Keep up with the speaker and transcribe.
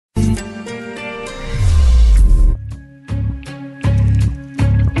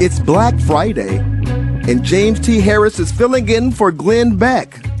It's Black Friday, and James T. Harris is filling in for Glenn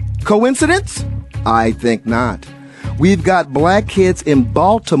Beck. Coincidence? I think not. We've got black kids in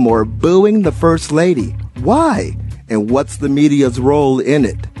Baltimore booing the First Lady. Why? And what's the media's role in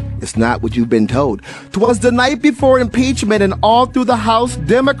it? It's not what you've been told. 'Twas the night before impeachment, and all through the House,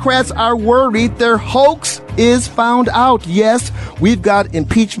 Democrats are worried their hoax is found out. Yes, we've got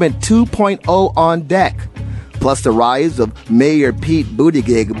impeachment 2.0 on deck. Plus the rise of Mayor Pete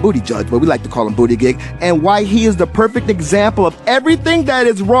Buttigieg, but we like to call him Buttigieg, and why he is the perfect example of everything that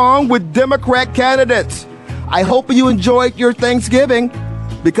is wrong with Democrat candidates. I hope you enjoyed your Thanksgiving,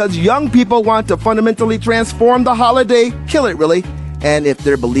 because young people want to fundamentally transform the holiday, kill it really, and if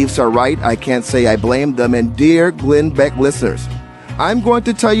their beliefs are right, I can't say I blame them. And dear Glenn Beck listeners, I'm going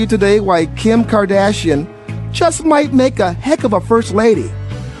to tell you today why Kim Kardashian just might make a heck of a first lady.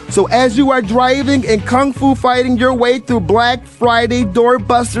 So as you are driving and kung fu fighting your way through Black Friday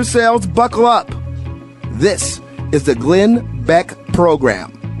doorbuster sales, buckle up. This is the Glenn Beck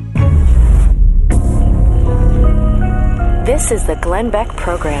Program. This is the Glenn Beck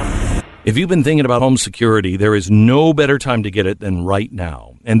Program. If you've been thinking about home security, there is no better time to get it than right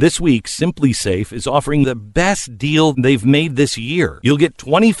now. And this week, Simply Safe is offering the best deal they've made this year. You'll get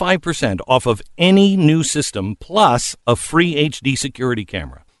 25% off of any new system, plus a free HD security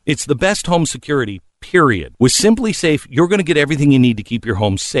camera. It's the best home security, period. With Simply Safe, you're going to get everything you need to keep your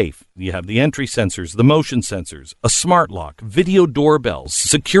home safe. You have the entry sensors, the motion sensors, a smart lock, video doorbells,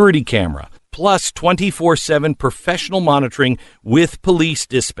 security camera, plus 24/7 professional monitoring with police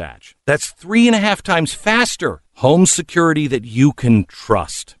dispatch. That's 3.5 times faster. Home security that you can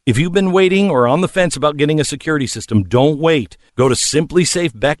trust. If you've been waiting or on the fence about getting a security system, don't wait. Go to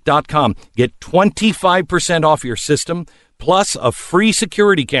simplysafebeck.com. Get 25% off your system, plus a free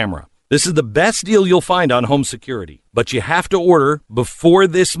security camera. This is the best deal you'll find on home security, but you have to order before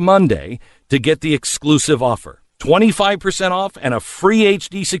this Monday to get the exclusive offer. 25% off and a free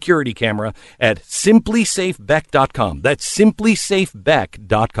HD security camera at simplysafebeck.com. That's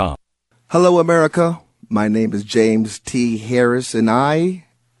simplysafebeck.com. Hello, America. My name is James T. Harris, and I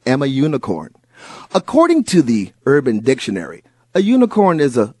am a unicorn. According to the Urban Dictionary, a unicorn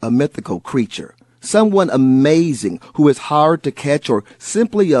is a mythical creature, someone amazing who is hard to catch or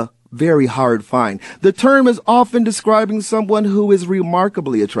simply a very hard find. The term is often describing someone who is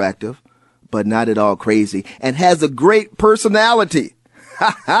remarkably attractive, but not at all crazy, and has a great personality.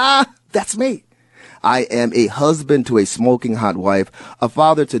 Ha ha! That's me. I am a husband to a smoking hot wife, a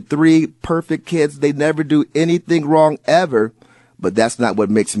father to 3 perfect kids. They never do anything wrong ever, but that's not what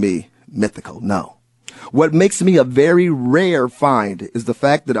makes me mythical, no. What makes me a very rare find is the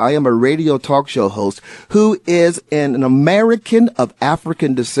fact that I am a radio talk show host who is an American of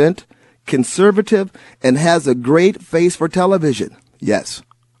African descent, conservative, and has a great face for television. Yes,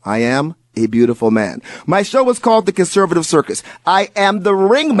 I am a beautiful man. My show is called The Conservative Circus. I am the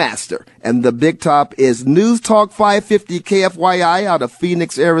ringmaster, and the big top is News Talk 550 KFYI out of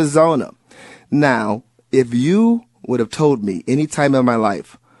Phoenix, Arizona. Now, if you would have told me any time in my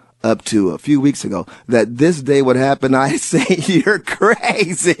life up to a few weeks ago that this day would happen, I say you're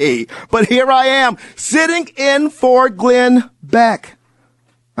crazy. But here I am, sitting in for Glenn Beck.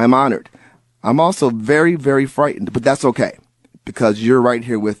 I'm honored. I'm also very, very frightened, but that's okay, because you're right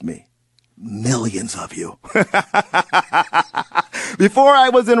here with me. Millions of you. Before I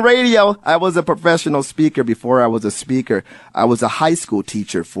was in radio, I was a professional speaker. Before I was a speaker, I was a high school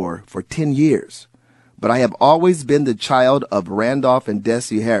teacher for 10 years. But I have always been the child of Randolph and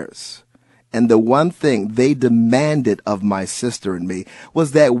Desi Harris. And the one thing they demanded of my sister and me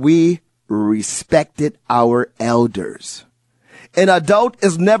was that we respected our elders. An adult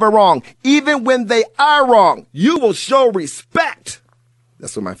is never wrong. Even when they are wrong, you will show respect.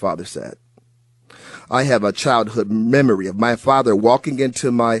 That's what my father said. I have a childhood memory of my father walking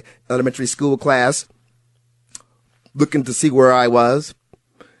into my elementary school class, looking to see where I was.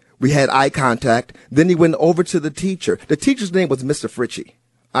 We had eye contact. Then he went over to the teacher. The teacher's name was Mr. Fritchie.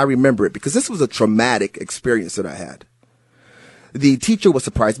 I remember it because this was a traumatic experience that I had. The teacher was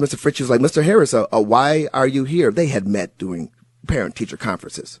surprised. Mr. Fritchie was like, Mr. Harris, why are you here? They had met doing parent-teacher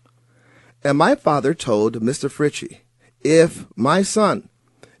conferences. And my father told Mr. Fritchie, if my son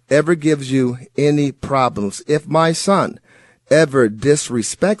ever gives you any problems, if my son ever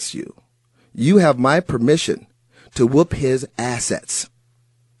disrespects you, you have my permission to whoop his assets.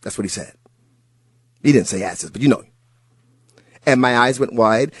 That's what he said. He didn't say assets, but you know. And my eyes went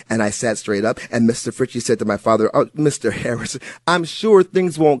wide, and I sat straight up, and Mr. Fritchie said to my father, oh, Mr. Harris, I'm sure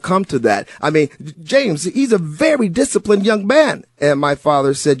things won't come to that. I mean, James, he's a very disciplined young man. And my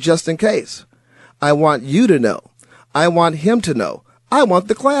father said, just in case, I want you to know. I want him to know. I want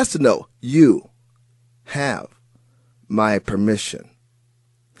the class to know you have my permission.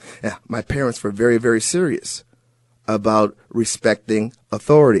 Yeah, my parents were very, very serious about respecting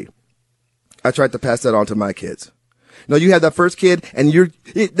authority. I tried to pass that on to my kids. You know, you have that first kid, and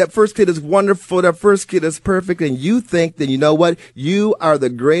that first kid is wonderful, that first kid is perfect, and you think that, you know what, you are the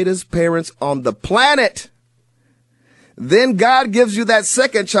greatest parents on the planet. Then God gives you that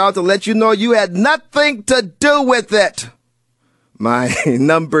second child to let you know you had nothing to do with it. My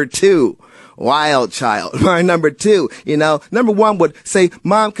number two, wild child. My number two, number one would say,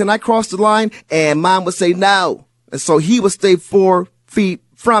 Mom, can I cross the line? And Mom would say no. And so he would stay 4 feet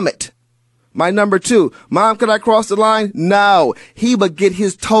from it. My number two, Mom, can I cross the line? No. He would get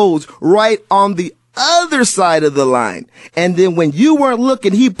his toes right on the other side of the line. And then when you weren't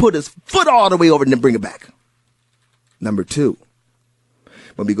looking, he put his foot all the way over and then bring it back. Number two,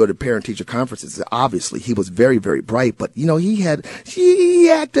 when we go to parent-teacher conferences, obviously he was very, very bright, but, he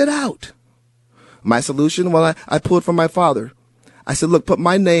acted out. My solution, well, I pulled from my father. I said, look, put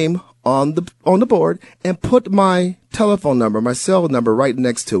my name on the board and put my telephone number, my cell number right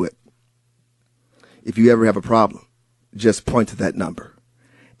next to it. If you ever have a problem, just point to that number.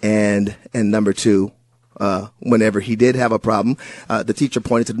 And number two, whenever he did have a problem, the teacher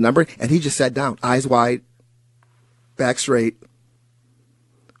pointed to the number and he just sat down, eyes wide, back straight.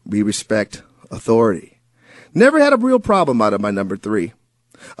 We respect authority. Never had a real problem out of my number three,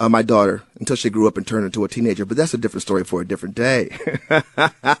 my daughter, until she grew up and turned into a teenager. But that's a different story for a different day.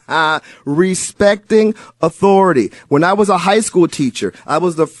 Respecting authority. When I was a high school teacher, I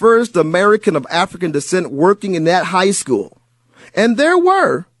was the first American of African descent working in that high school. And there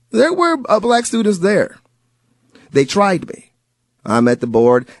were black students there. They tried me. I'm at the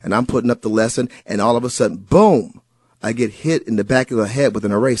board and I'm putting up the lesson, and all of a sudden, boom, I get hit in the back of the head with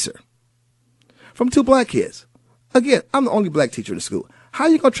an eraser from 2 black kids. Again, I'm the only black teacher in the school. How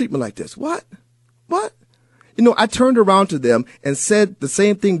are you going to treat me like this? What? I turned around to them and said the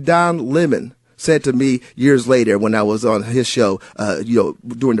same thing Don Lemon said to me years later when I was on his show,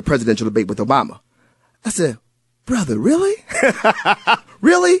 during the presidential debate with Obama. I said, brother, really?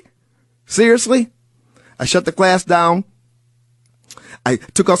 Really? Seriously? I shut the class down. I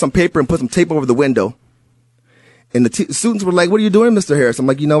took out some paper and put some tape over the window. And the students were like, what are you doing, Mr. Harris? I'm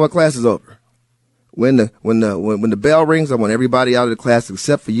like, you know what? Class is over. When the bell rings, I want everybody out of the class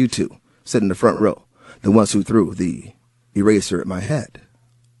except for you two, sitting in the front row, the ones who threw the eraser at my head.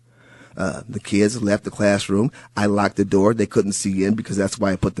 The kids left the classroom. I locked the door. They couldn't see in because that's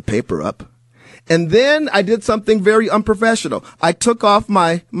why I put the paper up. And then I did something very unprofessional. I took off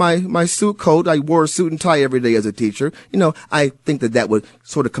my suit coat. I wore a suit and tie every day as a teacher. I think that would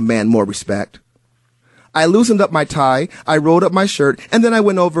sort of command more respect. I loosened up my tie. I rolled up my shirt, and then I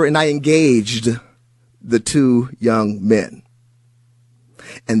went over and I engaged the 2 young men.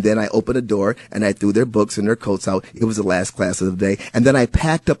 And then I opened a door and I threw their books and their coats out. It was the last class of the day. And then I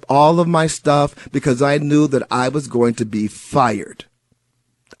packed up all of my stuff because I knew that I was going to be fired.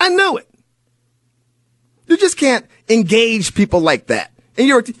 I knew it. You just can't engage people like that. And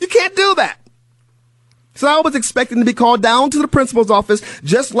you can't do that. So I was expecting to be called down to the principal's office,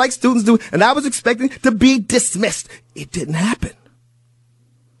 just like students do, and I was expecting to be dismissed. It didn't happen.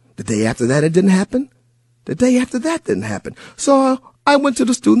 The day after that, it didn't happen. The day after that didn't happen. So I went to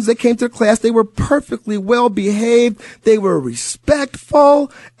the students. They came to the class. They were perfectly well behaved. They were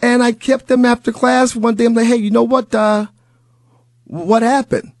respectful. And I kept them after class. One day I'm like, hey, you know what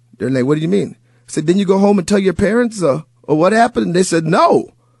happened? They're like, what do you mean? I said, didn't you go home and tell your parents or what happened? And they said,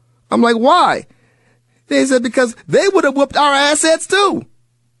 no. I'm like, why? They said, because they would have whooped our assets too.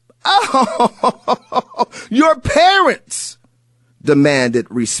 Oh, your parents demanded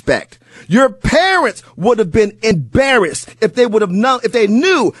respect. Your parents would have been embarrassed if they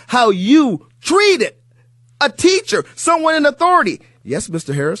knew how you treated a teacher, someone in authority. Yes,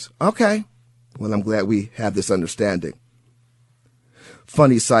 Mr. Harris. Okay. Well, I'm glad we have this understanding.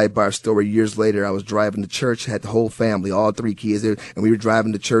 Funny sidebar story. Years later, I was driving to church, had the whole family, all 3 kids there, and we were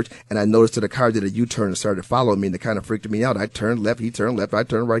driving to church, and I noticed that a car did a U-turn and started following me, and it kind of freaked me out. I turned left, he turned left, I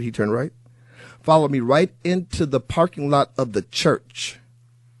turned right, he turned right. Followed me right into the parking lot of the church.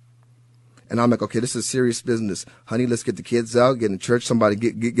 And I'm like, okay, this is serious business. Honey, let's get the kids out, get in church, somebody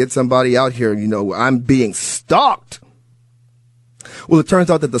get somebody out here. I'm being stalked. Well, it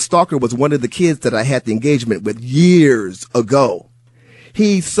turns out that the stalker was one of the kids that I had the engagement with years ago.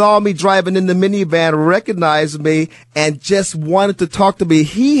 He saw me driving in the minivan, recognized me, and just wanted to talk to me.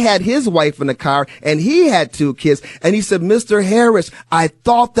 He had his wife in the car, and he had 2 kids. And he said, Mr. Harris, I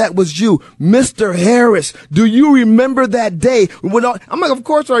thought that was you. Mr. Harris, do you remember that day? I'm like, of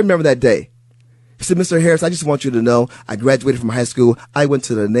course I remember that day. said, Mr. Harris, I just want you to know I graduated from high school. I went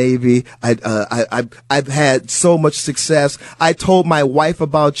to the Navy. I've had so much success. I told my wife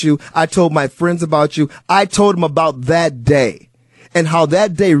about you. I told my friends about you. I told them about that day and how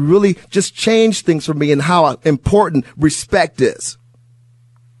that day really just changed things for me and how important respect is.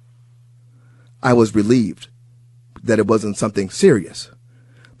 I was relieved that it wasn't something serious,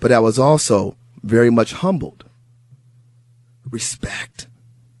 but I was also very much humbled. Respect.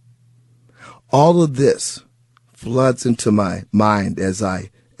 All of this floods into my mind as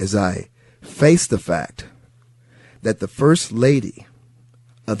I face the fact that the First Lady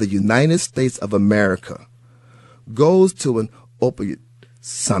of the United States of America goes to an opiate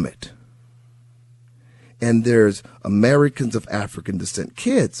summit. And there's Americans of African descent,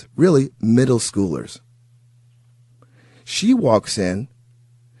 kids, really middle schoolers. She walks in.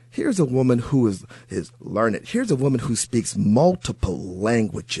 Here's a woman who is learned. Here's a woman who speaks multiple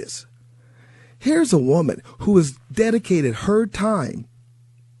languages. Here's a woman who has dedicated her time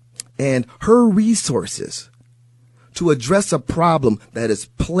and her resources to address a problem that is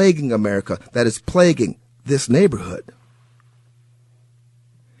plaguing America, that is plaguing this neighborhood.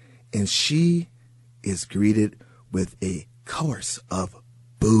 And she is greeted with a course of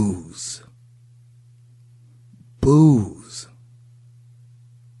boos. Boos.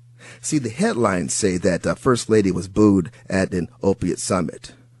 See, the headlines say that First Lady was booed at an opiate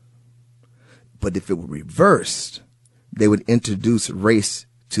summit. But if it were reversed, they would introduce race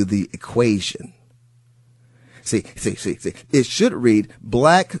to the equation. See. It should read,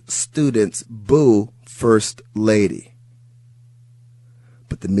 Black students boo First Lady.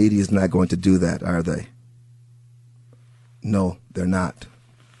 But the media is not going to do that, are they? No, they're not.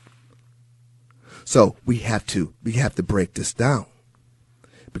 So we have to break this down,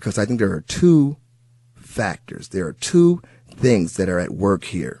 because I think there are two factors. There are two things that are at work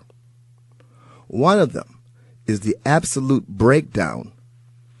here. One of them is the absolute breakdown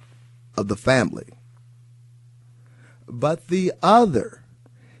of the family. But the other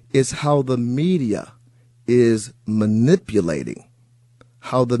is how the media is manipulating,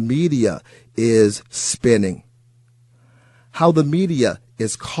 how the media is spinning, how the media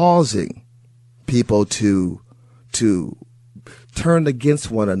is causing people to turn against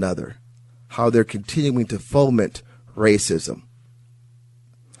one another, how they're continuing to foment racism.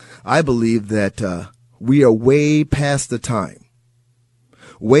 I believe that we are way past the time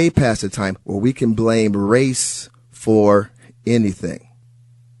where we can blame race for anything.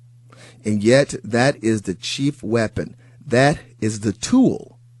 And yet that is the chief weapon. That is the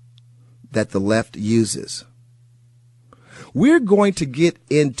tool that the left uses. We're going to get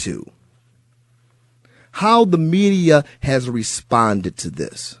into how the media has responded to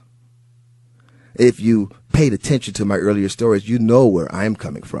this. If you paid attention to my earlier stories, you know where I'm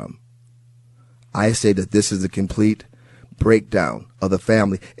coming from. I say that this is a complete breakdown of the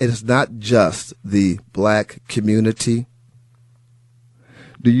family. It is not just the Black community.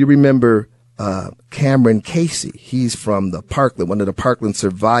 Do you remember Cameron Casey? He's from the Parkland, one of the Parkland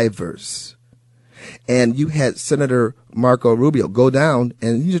survivors. And you had Senator Marco Rubio go down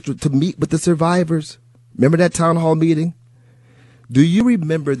and to meet with the survivors. Remember that town hall meeting? Do you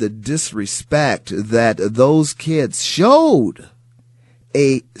remember the disrespect that those kids showed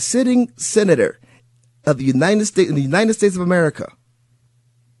a sitting senator of the United States, in the United States of America?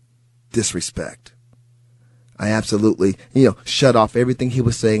 Disrespect. I absolutely, shut off everything he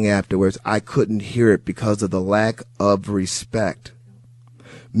was saying afterwards. I couldn't hear it because of the lack of respect.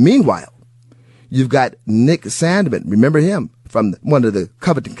 Meanwhile, you've got Nick Sandman. Remember him from one of the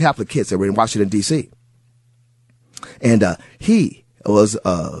Covington Catholic kids that were in Washington, D.C. And he was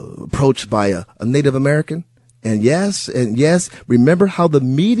approached by a Native American. And yes, remember how the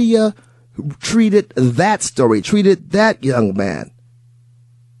media treated that story, treated that young man.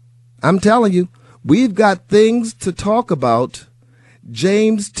 I'm telling you, we've got things to talk about.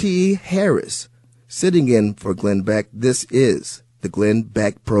 James T. Harris, sitting in for Glenn Beck. This is the Glenn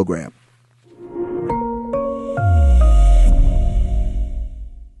Beck Program.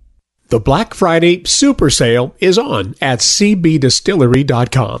 The Black Friday Super Sale is on at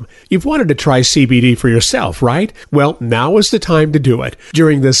cbdistillery.com. You've wanted to try CBD for yourself, right? Well, now is the time to do it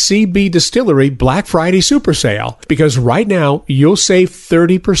during the CB Distillery Black Friday Super Sale, because right now you'll save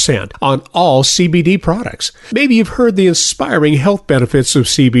 30% on all CBD products. Maybe you've heard the inspiring health benefits of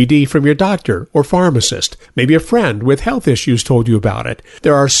CBD from your doctor or pharmacist. Maybe a friend with health issues told you about it.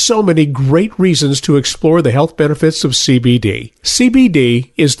 There are so many great reasons to explore the health benefits of CBD.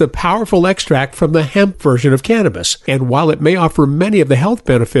 CBD is the powerful powerful extract from the hemp version of cannabis. And while it may offer many of the health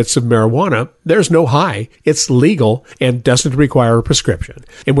benefits of marijuana, there's no high. It's legal and doesn't require a prescription.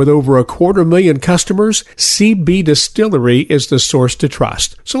 And with over 250,000 customers, CB Distillery is the source to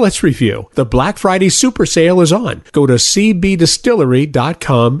trust. So let's review. The Black Friday Super Sale is on. Go to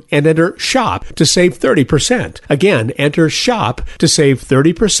cbdistillery.com and enter SHOP to save 30%. Again, enter SHOP to save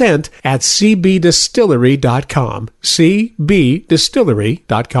 30% at cbdistillery.com.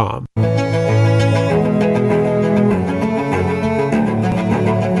 cbdistillery.com.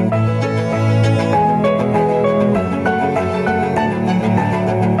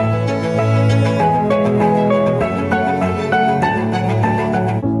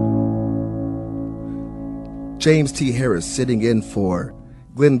 James T. Harris sitting in for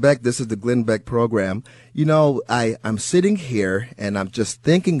Glenn Beck. This is the Glenn Beck program. You know, I'm sitting here and I'm just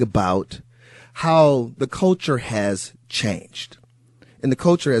thinking about how the culture has changed. And the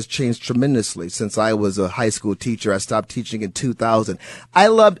culture has changed tremendously since I was a high school teacher. I stopped teaching in 2000. I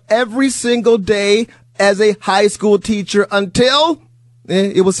loved every single day as a high school teacher until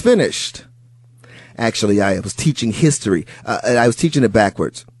it was finished. Actually, I was teaching history. And I was teaching it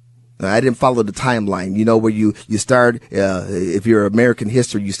backwards. I didn't follow the timeline, you know, where you start, if you're American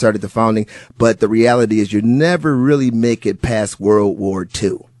history, you start at the founding, but the reality is you never really make it past World War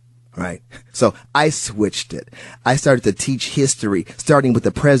II, right? So I switched it. I started to teach history, starting with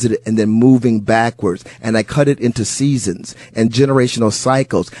the president and then moving backwards. And I cut it into seasons and generational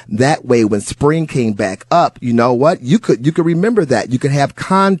cycles. That way, when spring came back up, you know what? You could remember that. You could have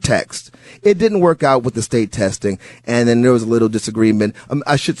context. It didn't work out with the state testing. And then there was a little disagreement.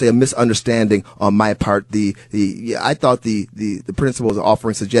 I should say a misunderstanding on my part. I thought the principal was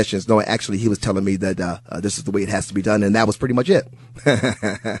offering suggestions. No, actually, he was telling me that, this is the way it has to be done. And that was pretty much it.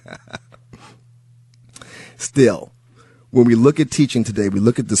 Still, when we look at teaching today, we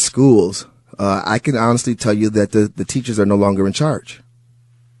look at the schools, I can honestly tell you that the teachers are no longer in charge.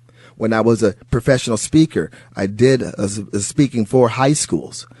 When I was a professional speaker, I did speaking for high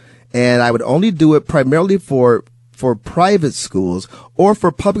schools, and I would only do it primarily for private schools or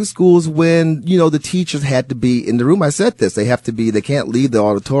for public schools when, you know, the teachers had to be in the room. I said this, they can't leave the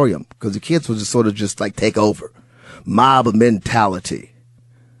auditorium because the kids will just like take over. Mob mentality.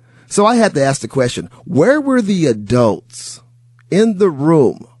 So I had to ask the question, where were the adults in the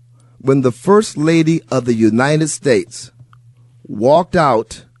room when the First Lady of the United States walked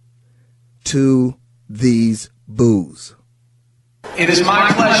out to these boos? It is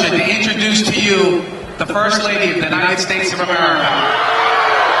my pleasure to introduce to you the First Lady of the United States of America.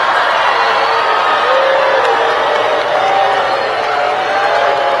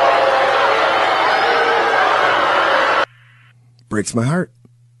 Breaks my heart.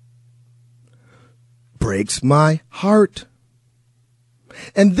 Breaks my heart.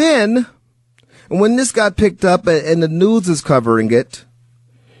 And then, when this got picked up and the news is covering it,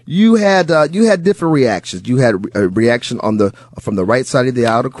 you had different reactions. You had a reaction from the right side of the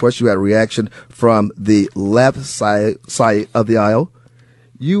aisle. Of course, you had a reaction from the left side of the aisle.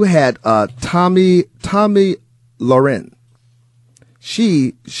 You had Tomi Lahren.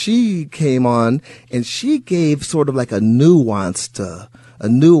 She came on and she gave sort of like a nuanced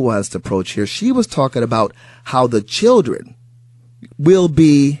approach here. She was talking about how the children will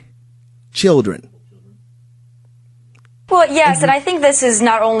be children. Well, yes, and I think this is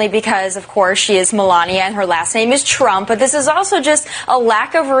not only because, of course, she is Melania and her last name is Trump, but this is also just a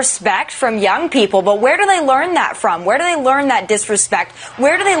lack of respect from young people. But where do they learn that from? Where do they learn that disrespect?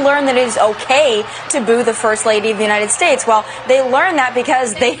 Where do they learn that it is okay to boo the First Lady of the United States? Well, they learn that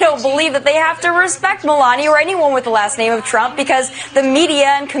because they don't believe that they have to respect Melania or anyone with the last name of Trump, because the media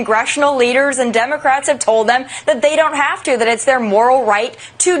and congressional leaders and Democrats have told them that they don't have to, that it's their moral right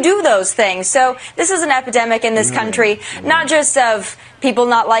to do those things. So this is an epidemic in this country. Not just of people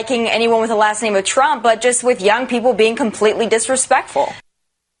not liking anyone with the last name of Trump, but just with young people being completely disrespectful.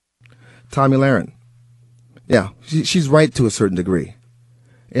 Tomi Lahren. Yeah, she's right to a certain degree.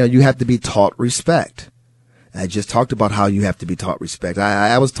 You know, you have to be taught respect. I just talked about how you have to be taught respect.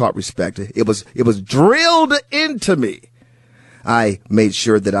 I was taught respect. It was drilled into me. I made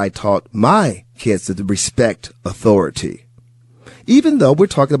sure that I taught my kids to respect authority, even though we're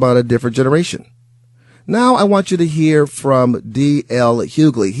talking about a different generation. Now I want you to hear from D.L.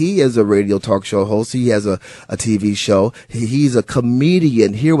 Hughley. He is a radio talk show host. He has a TV show. He's a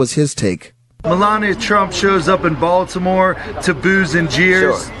comedian. Here was his take. Melania Trump shows up in Baltimore to boos and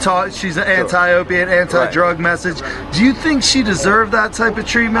jeers. Sure. She's an anti-opiate, anti-drug message. Do you think she deserved that type of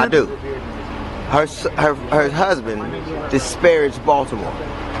treatment? I do. Her husband disparage Baltimore.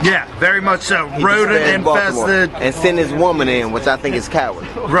 Yeah, very much so. He Rodent disparaged Baltimore infested. and send his woman in, which I think is cowardly.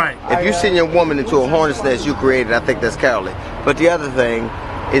 Right. If you send your woman into a hornet's nest you created, I think that's cowardly. But the other thing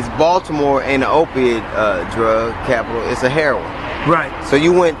is Baltimore ain't an opiate drug capital, it's a heroin. Right. So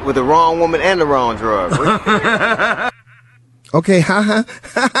you went with the wrong woman and the wrong drug. Okay, that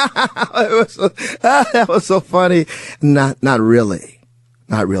was so funny. Not really.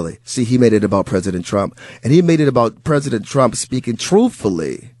 Not really. See, he made it about President Trump, and he made it about President Trump speaking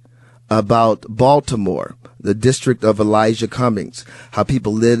truthfully about Baltimore, the district of Elijah Cummings, how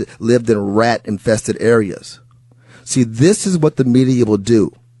people lived in rat-infested areas. See, this is what the media will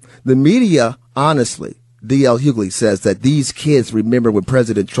do. The media, honestly, D.L. Hughley says that these kids remember when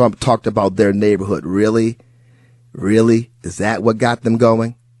President Trump talked about their neighborhood. Really? Really? Is that what got them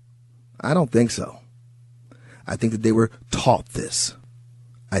going? I don't think so. I think that they were taught this.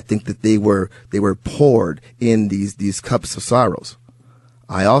 I think that they were poured in these cups of sorrows.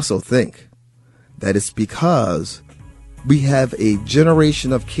 I also think that it's because we have a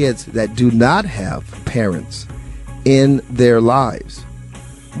generation of kids that do not have parents in their lives.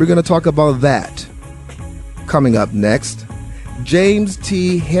 We're going to talk about that coming up next. James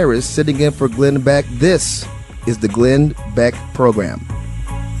T. Harris sitting in for Glenn Beck. This is the Glenn Beck Program.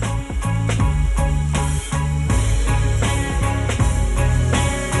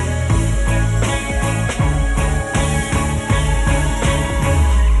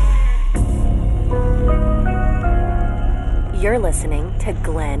 You're listening to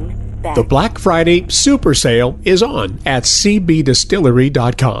Glenn Beck. The Black Friday Super Sale is on at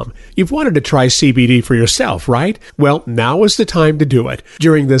cbdistillery.com. You've wanted to try CBD for yourself, right? Well, now is the time to do it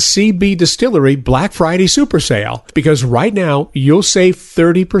during the CB Distillery Black Friday Super Sale, because right now you'll save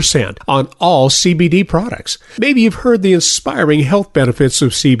 30% on all CBD products. Maybe you've heard the inspiring health benefits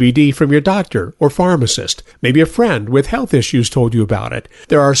of CBD from your doctor or pharmacist. Maybe a friend with health issues told you about it.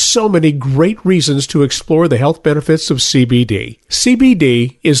 There are so many great reasons to explore the health benefits of CBD.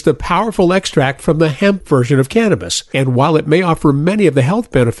 CBD is the powerful extract from the hemp version of cannabis, and while it may offer many of the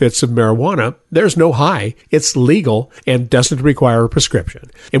health benefits of marijuana, there's no high. It's legal and doesn't require a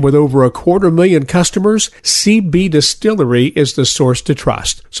prescription. And with over 250,000 customers, CB Distillery is the source to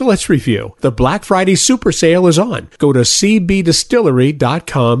trust. So let's review. The Black Friday Super Sale is on. Go to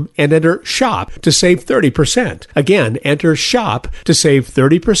cbdistillery.com and enter SHOP to save 30%. Again, enter SHOP to save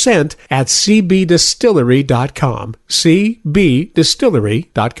 30% at cbdistillery.com.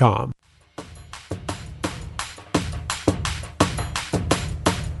 cbdistillery.com.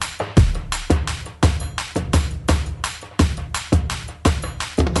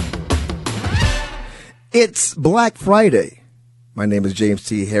 It's Black Friday. My name is James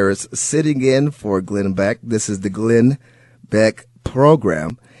T. Harris, sitting in for Glenn Beck. This is the Glenn Beck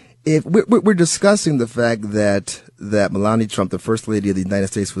Program. If we're discussing the fact that Melania Trump, the First Lady of the United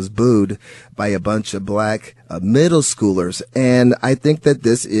States, was booed by a bunch of black middle schoolers. And I think that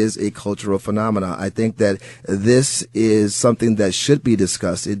this is a cultural phenomenon. I think that this is something that should be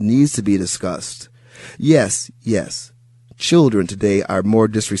discussed. It needs to be discussed. Yes. Children today are more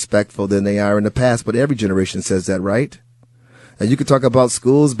disrespectful than they are in the past, but every generation says that, right? And you could talk about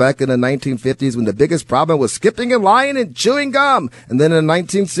schools back in the 1950s when the biggest problem was skipping and lying and chewing gum. And then in the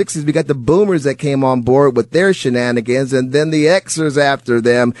 1960s, we got the boomers that came on board with their shenanigans, and then the Xers after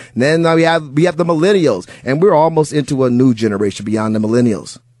them. And then we have the millennials, and we're almost into a new generation beyond the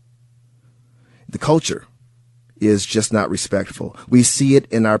millennials. The culture is just not respectful. We see it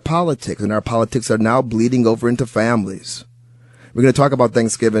in our politics, and our politics are now bleeding over into families. We're going to talk about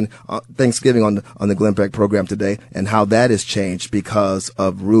Thanksgiving on the Glenn Beck Program today, and how that has changed because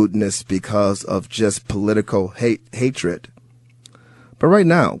of rudeness, because of just political hatred. But right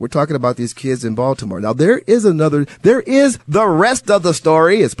now, we're talking about these kids in Baltimore. Now, there is the rest of the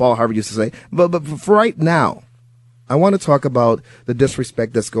story, as Paul Harvey used to say. But for right now, I want to talk about the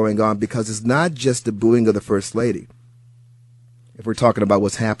disrespect that's going on, because it's not just the booing of the First Lady. If we're talking about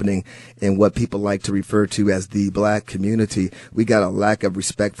what's happening in what people like to refer to as the black community, we got a lack of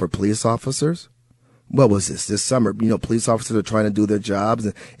respect for police officers. What was this summer? Police officers are trying to do their jobs,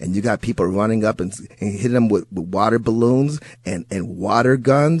 and you got people running up and hitting them with water balloons and water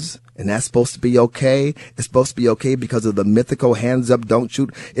guns. And that's supposed to be okay. It's supposed to be okay because of the mythical hands up, don't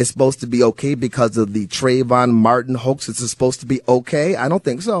shoot. It's supposed to be okay because of the Trayvon Martin hoax. It's supposed to be okay. I don't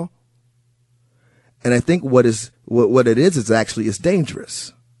think so. And I think what it is actually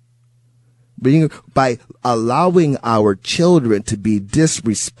dangerous. By allowing our children to be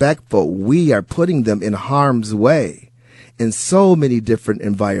disrespectful, we are putting them in harm's way in so many different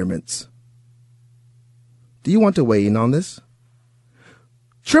environments. Do you want to weigh in on this?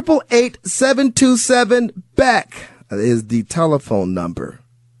 888-727-BECK. is the telephone number.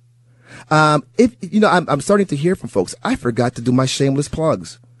 If you know, I'm starting to hear from folks. I forgot to do my shameless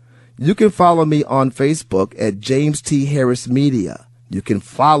plugs. You can follow me on Facebook at James T. Harris Media. You can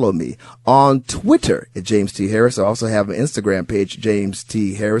follow me on Twitter at James T. Harris. I also have an Instagram page, James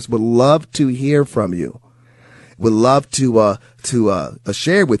T. Harris. Would love to hear from you. Would love to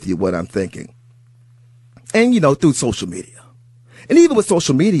share with you what I'm thinking. And, through social media. And even with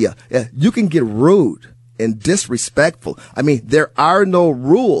social media, you can get rude and disrespectful. I mean, there are no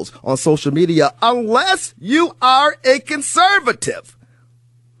rules on social media unless you are a conservative.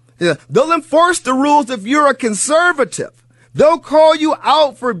 Yeah, they'll enforce the rules if you're a conservative. They'll call you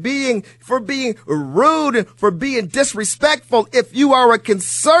out for being rude and for being disrespectful if you are a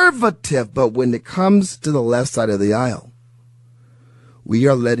conservative. But when it comes to the left side of the aisle, we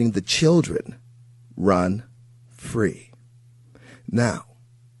are letting the children run free. Now,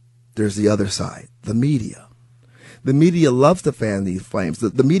 there's the other side, the media. The media loves to fan these flames.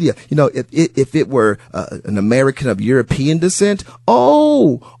 The media, if it were an American of European descent,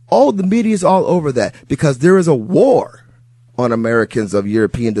 the media is all over that because there is a war on Americans of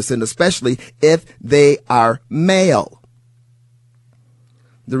European descent, especially if they are male.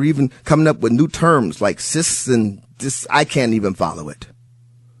 They're even coming up with new terms like cis and this. I can't even follow it.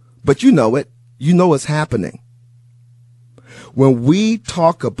 But you know it. You know what's happening. When we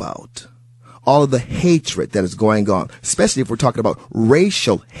talk about all of the hatred that is going on, especially if we're talking about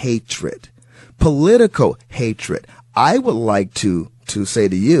racial hatred, political hatred, I would like to say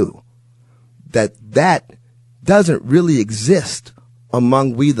to you that doesn't really exist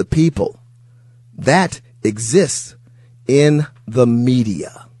among we the people. That exists in the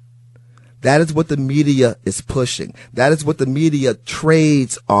media. That is what the media is pushing. That is what the media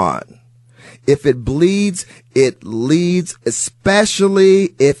trades on. If it bleeds, it leads,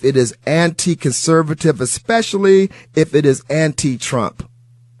 especially if it is anti-conservative, especially if it is anti-Trump.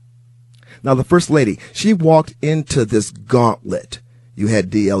 Now, the First Lady, she walked into this gauntlet. You had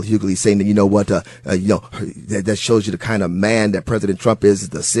D.L. Hughley saying that, that shows you the kind of man that President Trump is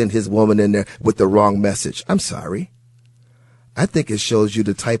to send his woman in there with the wrong message. I'm sorry. I think it shows you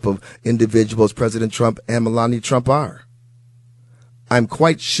the type of individuals President Trump and Melania Trump are. I'm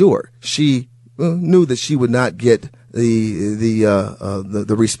quite sure she knew that she would not get the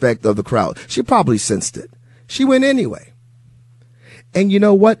respect of the crowd. She probably sensed it. She went anyway. And you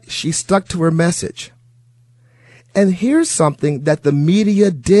know what? She stuck to her message. And here's something that the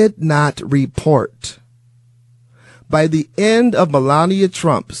media did not report. By the end of Melania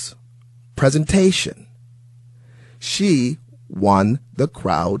Trump's presentation, she won the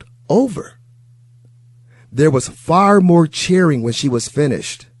crowd over. There was far more cheering when she was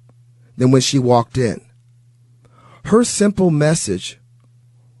finished than when she walked in. Her simple message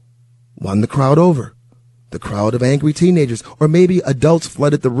won the crowd over. The crowd of angry teenagers, or maybe adults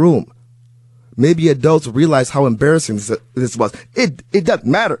flooded the room. Maybe adults realized how embarrassing this was. It doesn't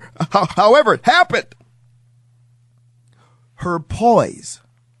matter. However it happened. Her poise,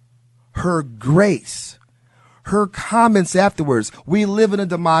 her grace, her comments afterwards. We live in a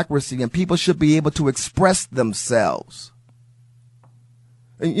democracy and people should be able to express themselves.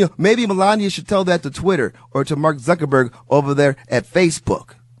 And, maybe Melania should tell that to Twitter or to Mark Zuckerberg over there at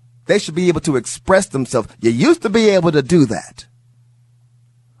Facebook. They should be able to express themselves. You used to be able to do that.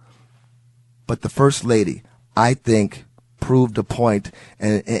 But the First Lady, I think, proved a point.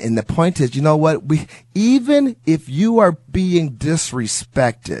 And the point is, you know what? Even if you are being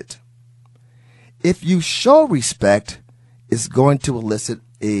disrespected, if you show respect, it's going to elicit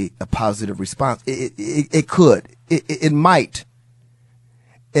a positive response. It could. It might.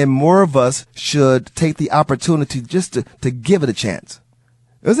 And more of us should take the opportunity just to give it a chance.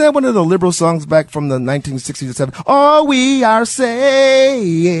 Is that one of the liberal songs back from the 1960s or 70s? All we are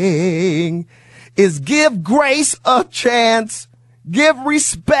saying is give grace a chance, give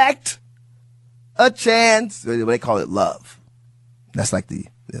respect a chance. They call it love. That's like the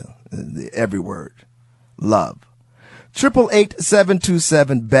every word. Love.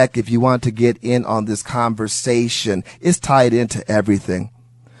 888-727-BECK if you want to get in on this conversation. It's tied into everything.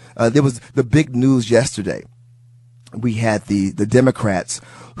 There was the big news yesterday. We had the Democrats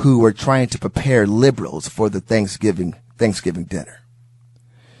who were trying to prepare liberals for the Thanksgiving dinner.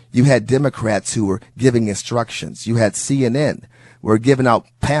 You had Democrats who were giving instructions. You had CNN were giving out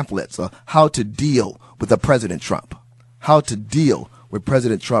pamphlets on how to deal with President Trump, how to deal with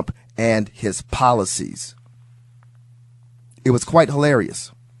President Trump and his policies. It was quite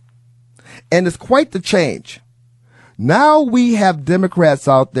hilarious. And it's quite the change. Now we have Democrats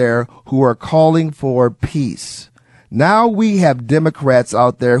out there who are calling for peace. Now we have Democrats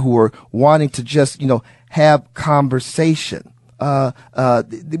out there who are wanting to just, have conversation.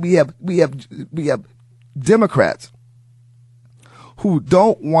 We have Democrats who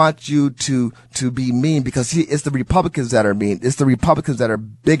don't want you to be mean because it's the Republicans that are mean. It's the Republicans that are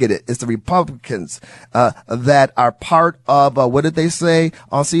bigoted. It's the Republicans that are part of, what did they say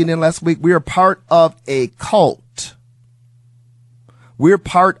on CNN last week? We are part of a cult. We're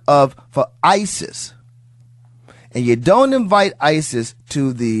part of for ISIS. And you don't invite ISIS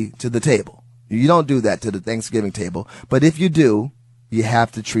to the table. You don't do that to the Thanksgiving table. But if you do, you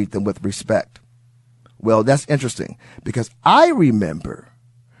have to treat them with respect. Well, that's interesting because I remember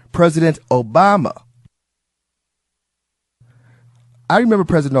President Obama.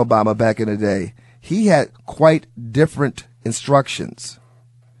 Back in the day. He had quite different instructions.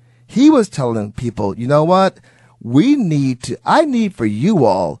 He was telling people, you know what? I need for you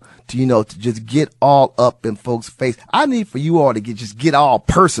all to, to just get all up in folks' face. I need for you all to just get all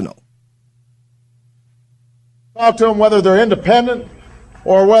personal. Talk to them whether they're independent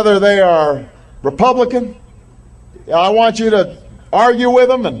or whether they are Republican. I want you to argue with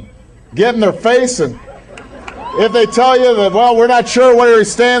them and get in their face. And if they tell you that, well, we're not sure where he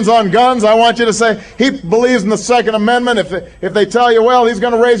stands on guns, I want you to say he believes in the Second Amendment. If they tell you, well, he's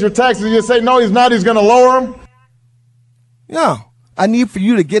going to raise your taxes, you say, no, he's not, he's going to lower them. No, I need for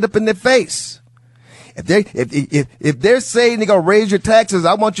you to get up in their face. If they're saying they're going to raise your taxes,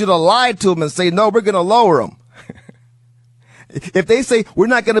 I want you to lie to them and say, no, we're going to lower them. If they say we're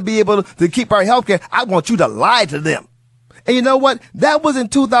not going to be able to keep our health care, I want you to lie to them. And you know what? That was in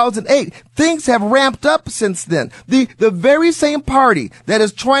 2008. Things have ramped up since then. The very same party that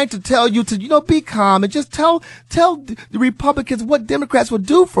is trying to tell you to, be calm and just tell the Republicans what Democrats will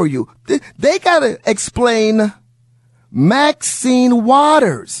do for you. They got to explain Maxine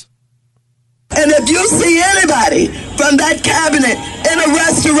Waters. And if you see anybody from that cabinet in a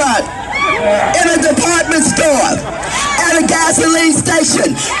restaurant, in a department store, at a gasoline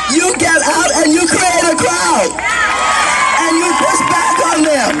station, you get out and you create a crowd. And you push back on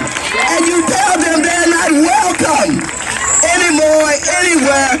them. And you tell them they're not welcome anymore,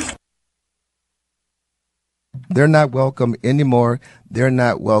 anywhere. They're not welcome anymore. They're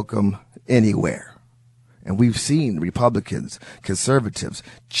not welcome anywhere. And we've seen Republicans, conservatives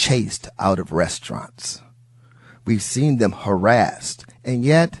chased out of restaurants. We've seen them harassed. And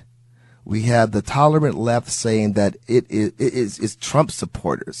yet we have the tolerant left saying that it's Trump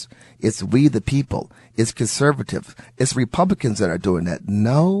supporters. It's we the people. It's conservatives. It's Republicans that are doing that.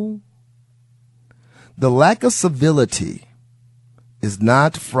 No. The lack of civility is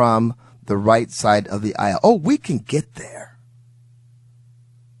not from the right side of the aisle. Oh, we can get there.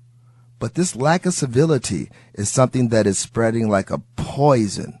 But this lack of civility is something that is spreading like a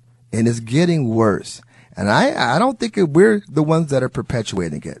poison and is getting worse. And I don't think we're the ones that are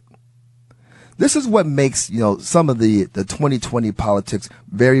perpetuating it. This is what makes, some of the 2020 politics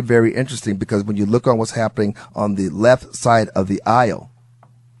very, very interesting, because when you look on what's happening on the left side of the aisle,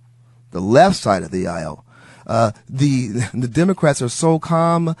 the Democrats are so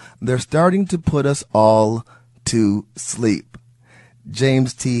calm, they're starting to put us all to sleep.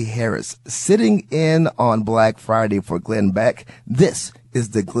 James T. Harris sitting in on Black Friday for Glenn Beck. This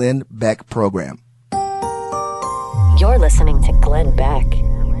is the Glenn Beck Program. You're listening to Glenn Beck.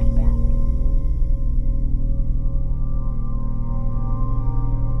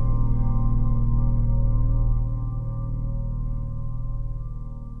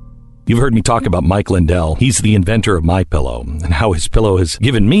 You've heard me talk about Mike Lindell. He's the inventor of MyPillow and how his pillow has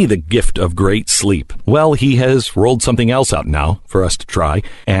given me the gift of great sleep. Well, he has rolled something else out now for us to try,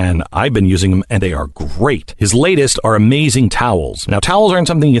 and I've been using them, and they are great. His latest are amazing towels. Now, towels aren't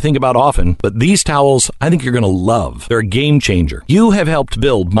something you think about often, but these towels I think you're going to love. They're a game changer. You have helped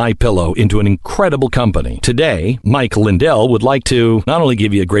build MyPillow into an incredible company. Today, Mike Lindell would like to not only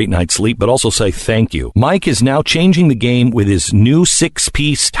give you a great night's sleep, but also say thank you. Mike is now changing the game with his new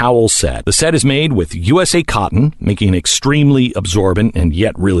 6-piece towel set. The set is made with USA cotton, making it extremely absorbent and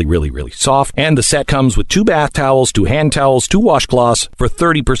yet really, really, really soft. And the set comes with 2 bath towels, 2 hand towels, 2 washcloths for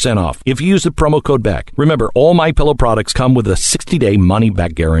 30% off if you use the promo code BECK. Remember, all MyPillow products come with a 60-day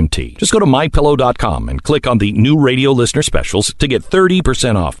money-back guarantee. Just go to MyPillow.com and click on the new radio listener specials to get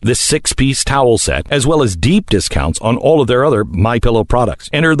 30% off this 6-piece towel set, as well as deep discounts on all of their other MyPillow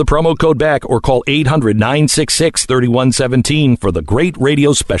products. Enter the promo code BECK or call 800-966-3117 for the great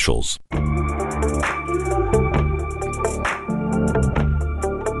radio specials.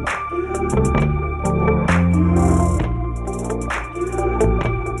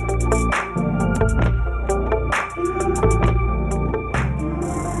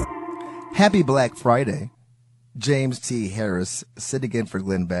 Happy Black Friday. James T. Harris sitting in for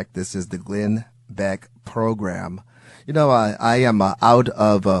Glenn Beck. This is the Glenn Beck program. You know, I am out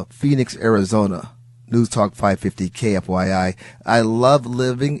of Phoenix, Arizona. News Talk 550 KFYI. I love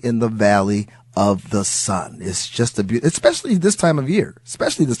living in the Valley of the Sun. It's just a beautiful, especially this time of year,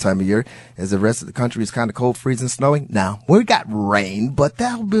 as the rest of the country is kind of cold, freezing, snowing. Now, we got rain, but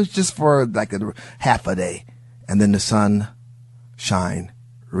that was just for like a half a day. And then the sunshine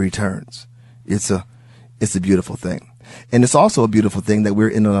returns. It's a beautiful thing. And it's also a beautiful thing that we're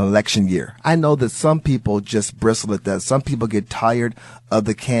in an election year. I know that some people just bristle at that. Some people get tired of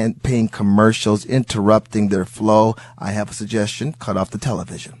the campaign commercials interrupting their flow. I have a suggestion. Cut off the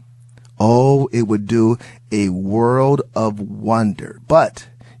television. Oh, it would do a world of wonder. But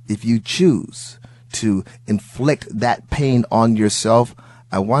if you choose to inflict that pain on yourself,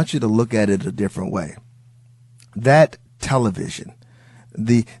 I want you to look at it a different way. That television,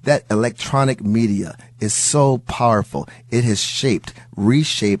 that electronic media is so powerful. It has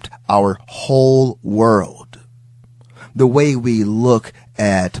reshaped our whole world. The way we look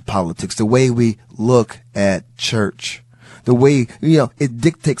at politics, the way we look at church, the way, it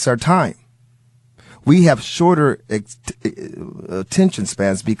dictates our time. We have shorter attention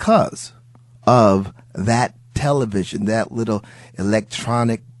spans because of that television, that little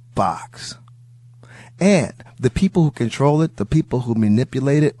electronic box. And the people who control it, the people who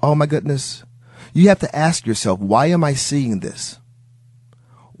manipulate it, oh my goodness, you have to ask yourself, why am I seeing this?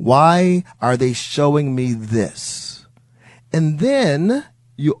 Why are they showing me this? And then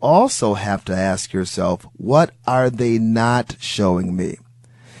you also have to ask yourself, what are they not showing me?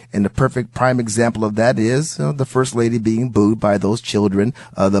 And the perfect prime example of that is the First Lady being booed by those children,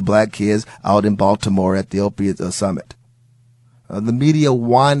 the black kids out in Baltimore at the Opiate Summit. The media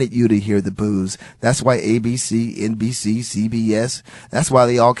wanted you to hear the boos. That's why ABC, NBC, CBS, that's why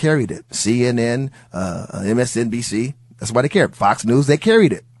they all carried it. CNN, MSNBC, that's why they carried it. Fox News, they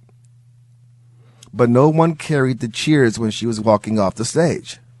carried it. But no one carried the cheers when she was walking off the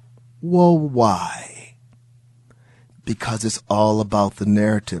stage. Well, why? Because it's all about the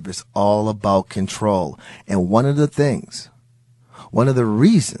narrative. It's all about control. And one of the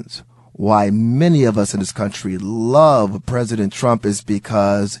reasons why many of us in this country love President Trump is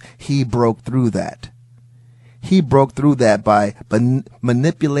because he broke through that. He broke through that by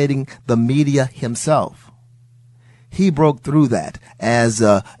manipulating the media himself. He broke through that as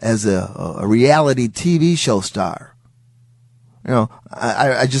a reality TV show star.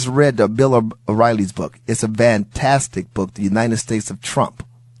 I just read Bill O'Reilly's book. It's a fantastic book, The United States of Trump.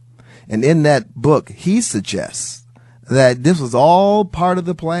 And in that book, he suggests that this was all part of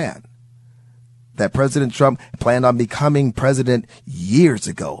the plan. That President Trump planned on becoming president years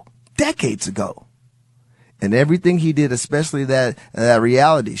ago, decades ago. And everything he did, especially that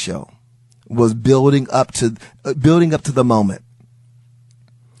reality show, was building up to the moment.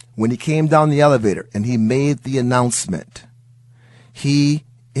 When he came down the elevator and he made the announcement, he,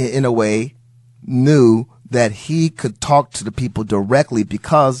 in a way, knew that he could talk to the people directly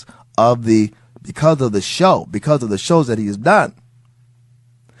because of the shows that he has done.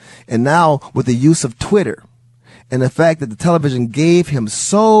 And now with the use of Twitter and the fact that the television gave him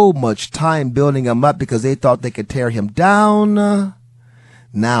so much time building him up because they thought they could tear him down,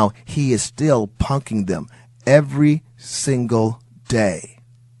 now he is still punking them every single day.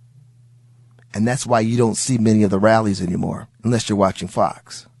 And that's why you don't see many of the rallies anymore unless you're watching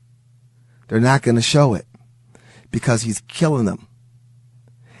Fox. They're not going to show it because he's killing them.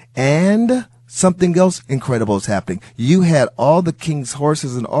 And something else incredible is happening. You had all the king's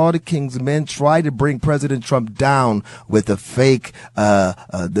horses and all the king's men try to bring President Trump down with the fake,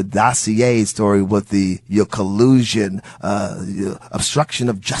 the dossier story with the collusion, obstruction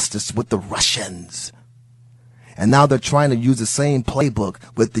of justice with the Russians. And now they're trying to use the same playbook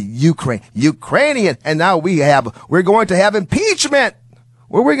with the Ukrainian. And now we're going to have impeachment.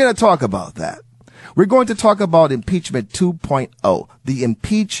 Well, we're going to talk about that. We're going to talk about impeachment 2.0, the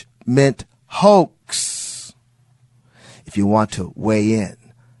impeachment hoax. If you want to weigh in,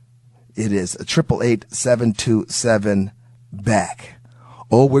 it is 888-727-BACK.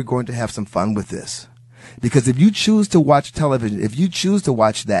 Oh, we're going to have some fun with this. Because if you choose to watch television, if you choose to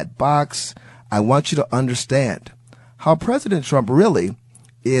watch that box, I want you to understand how President Trump really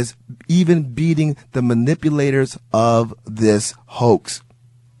is even beating the manipulators of this hoax.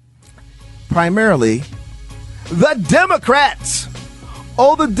 Primarily, the Democrats.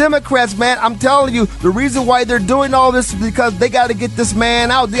 Oh, the Democrats, man, I'm telling you, the reason why they're doing all this is because they got to get this man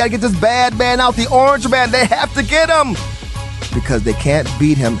out. They got to get this bad man out, the orange man. They have to get him because they can't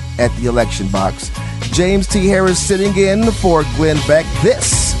beat him at the election box. James T. Harris sitting in for Glenn Beck.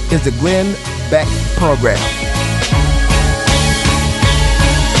 This is the Glenn Beck Program.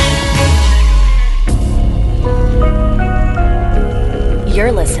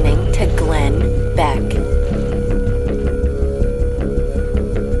 You're listening to Glenn Beck.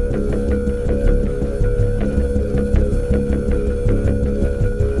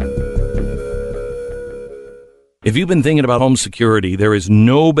 If you've been thinking about home security, there is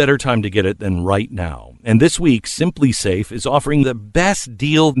no better time to get it than right now. And this week, Simply Safe is offering the best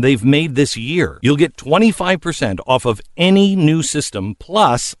deal they've made this year. You'll get 25% off of any new system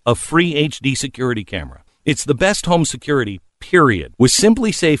plus a free HD security camera. It's the best home security, period. With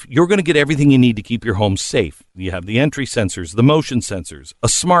Simply Safe, you're going to get everything you need to keep your home safe. You have the entry sensors, the motion sensors, a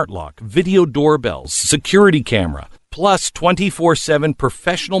smart lock, video doorbells, security camera, plus 24/7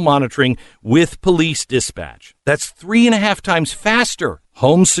 professional monitoring with police dispatch. That's 3.5 times faster.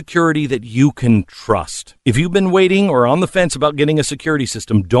 Home security that you can trust. If you've been waiting or on the fence about getting a security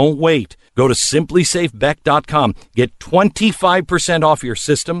system, don't wait. Go to simplysafebeck.com. Get 25% off your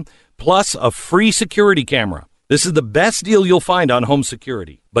system plus a free security camera. This is the best deal you'll find on home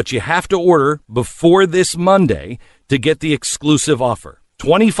security, but you have to order before this Monday to get the exclusive offer.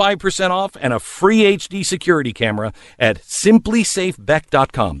 25% off and a free HD security camera at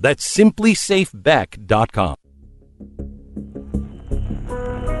simplysafebeck.com. That's simplysafebeck.com.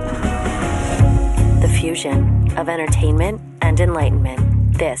 The fusion of entertainment and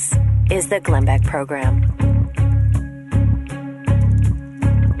enlightenment. This is the Glenn Beck Program.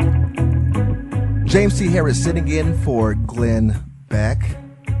 James T. Harris sitting in for Glenn Beck.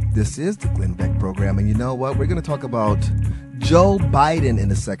 This is the Glenn Beck Program, and you know what? We're going to talk about Joe Biden in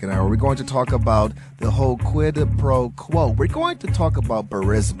the second hour. We're going to talk about the whole quid pro quo. We're going to talk about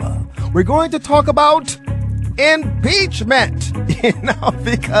Burisma. We're going to talk about impeachment,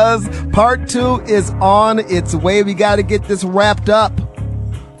 because part 2 is on its way. We got to get this wrapped up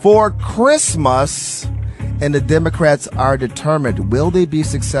for Christmas, and the Democrats are determined. Will they be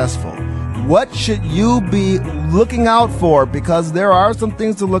successful? What should you be looking out for? Because there are some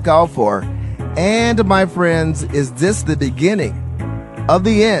things to look out for. And, my friends, is this the beginning of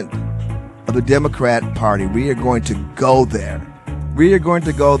the end of the Democrat Party? We are going to go there. We are going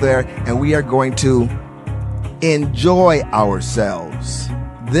to go there, and we are going to enjoy ourselves.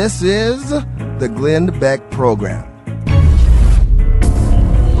 This is the Glenn Beck Program.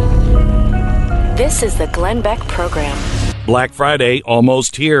 This is the Glenn Beck Program. Black Friday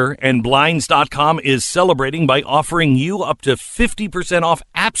almost here, and Blinds.com is celebrating by offering you up to 50% off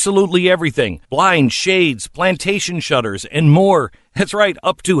absolutely everything. Blinds, shades, plantation shutters, and more. That's right,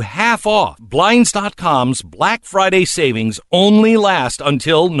 up to half off. Blinds.com's Black Friday savings only last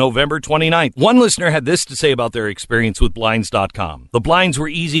until November 29th. One listener had this to say about their experience with Blinds.com. The blinds were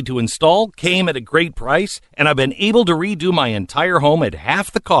easy to install, came at a great price, and I've been able to redo my entire home at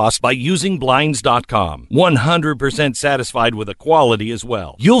half the cost by using Blinds.com. 100% satisfied with the quality as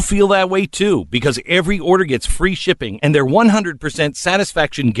well. You'll feel that way too, because every order gets free shipping, and their 100%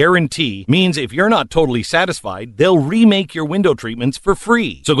 satisfaction guarantee means if you're not totally satisfied, they'll remake your window treatment for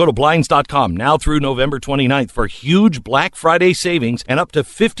free. So go to Blinds.com now through November 29th for huge Black Friday savings and up to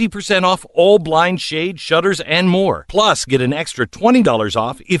 50% off all blind, shade, shutters, and more. Plus, get an extra $20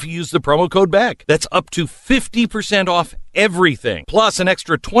 off if you use the promo code BECK. That's up to 50% off everything. Plus, an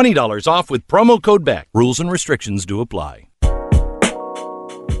extra $20 off with promo code BECK. Rules and restrictions do apply.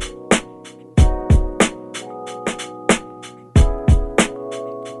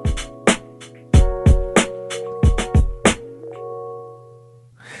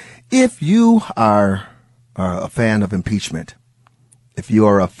 If you are a fan of impeachment, if you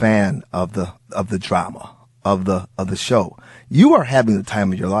are a fan of the drama of the show, you are having the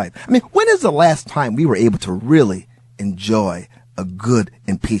time of your life. I mean, when is the last time we were able to really enjoy a good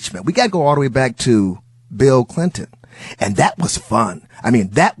impeachment? We got to go all the way back to Bill Clinton, and that was fun. I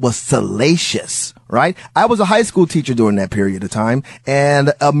mean, that was salacious, right? I was a high school teacher during that period of time,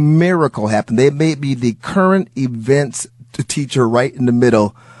 and a miracle happened. They made me the current events teacher right in the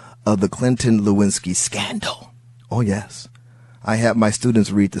middle of the Clinton-Lewinsky scandal. Oh, yes. I had my students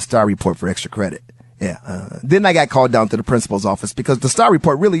read the Star Report for extra credit. Yeah. Then I got called down to the principal's office because the Star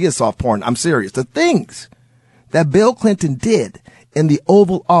Report really is soft porn. I'm serious. The things that Bill Clinton did in the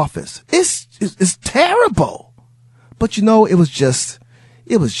Oval Office is terrible. But, it was just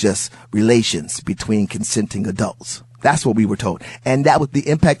relations between consenting adults. That's what we were told. And that was the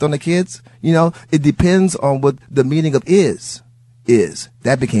impact on the kids. It depends on what the meaning of is.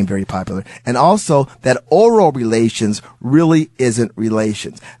 That became very popular. And also that oral relations really isn't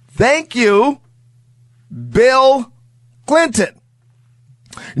relations. Thank you, Bill Clinton.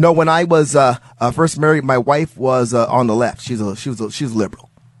 When I was first married, my wife was on the left. She's liberal.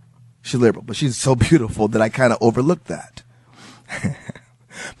 She's liberal, but she's so beautiful that I kind of overlooked that.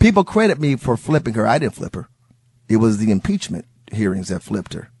 People credit me for flipping her. I didn't flip her. It was the impeachment hearings that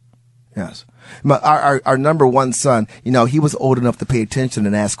flipped her. Yes. Our number one son, he was old enough to pay attention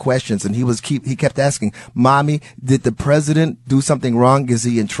and ask questions, and he kept asking, Mommy, did the president do something wrong? Is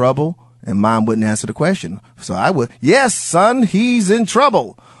he in trouble? And Mom wouldn't answer the question. So I would, yes, son, he's in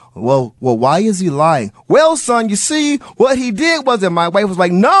trouble. Well, why is he lying? Well, son, you see, what he did was, and my wife was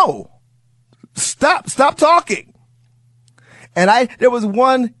like, no, stop talking. And there was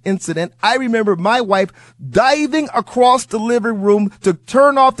one incident. I remember my wife diving across the living room to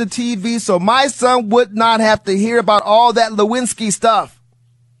turn off the TV so my son would not have to hear about all that Lewinsky stuff.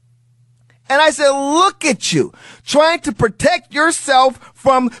 And I said, look at you, trying to protect yourself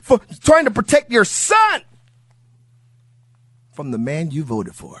from trying to protect your son from the man you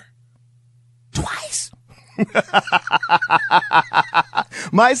voted for. Twice.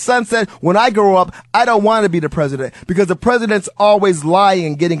 My son said, when I grow up, I don't want to be the president because the president's always lying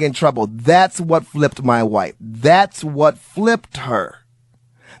and getting in trouble. That's what flipped my wife. That's what flipped her.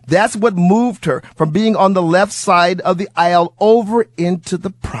 That's what moved her from being on the left side of the aisle over into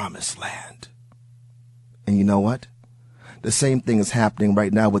the promised land. And you know what? The same thing is happening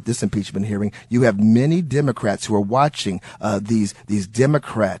right now with this impeachment hearing. You have many Democrats who are watching these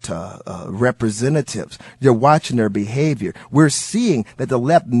Democrat representatives. They're watching their behavior. We're seeing that the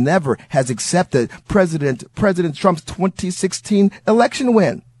left never has accepted President Trump's 2016 election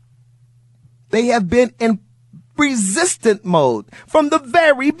win. They have been in resistant mode from the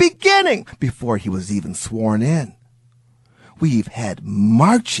very beginning before he was even sworn in. We've had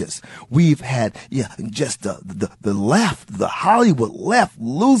marches. We've had, just the left, the Hollywood left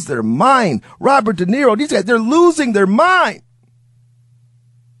lose their mind. Robert De Niro, these guys, they're losing their mind.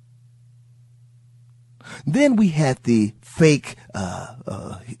 Then we had the fake,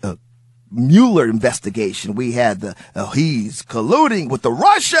 Mueller investigation. We had he's colluding with the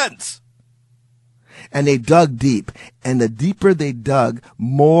Russians. And they dug deep. And the deeper they dug,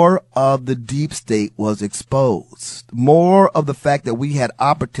 more of the deep state was exposed. More of the fact that we had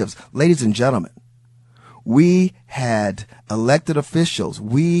operatives. Ladies and gentlemen, we had elected officials.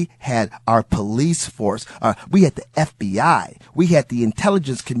 We had our police force. We had the FBI. We had the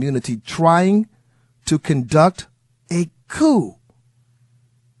intelligence community trying to conduct a coup.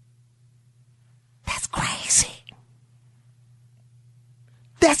 That's crazy.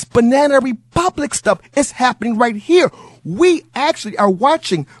 That's Banana Republic stuff. It's happening right here. We actually are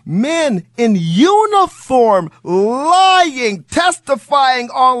watching men in uniform lying,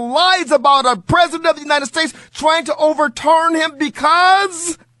 testifying on lies about a president of the United States, trying to overturn him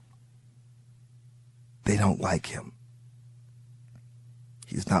because they don't like him.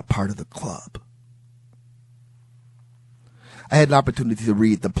 He's not part of the club. I had an opportunity to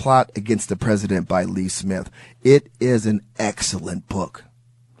read The Plot Against the President by Lee Smith. It is an excellent book.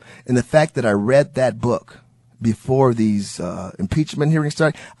 And the fact that I read that book before these impeachment hearings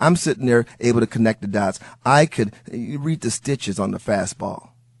started, I'm sitting there able to connect the dots. I could read the stitches on the fastball.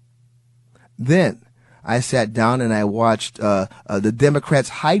 Then I sat down and I watched the Democrats'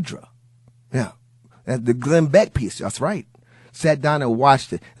 Hydra. Yeah, the Glenn Beck piece. That's right. Sat down and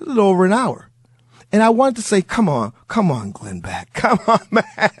watched it. A little over an hour. And I wanted to say, come on, Glenn Beck. Come on,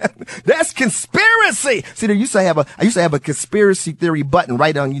 man. That's conspiracy. See, I used to have a conspiracy theory button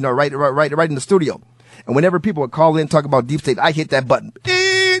right on, right in the studio. And whenever people would call in, talk about deep state, I hit that button.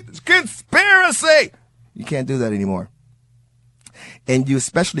 It's conspiracy. You can't do that anymore. And you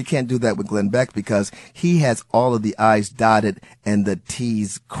especially can't do that with Glenn Beck because he has all of the I's dotted and the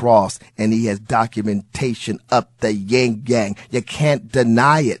T's crossed, and he has documentation up the yin-yang. You can't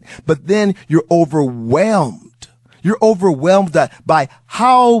deny it. But then you're overwhelmed. You're overwhelmed by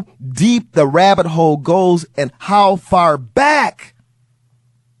how deep the rabbit hole goes and how far back.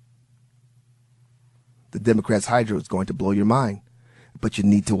 The Democrats' Hydra is going to blow your mind, but you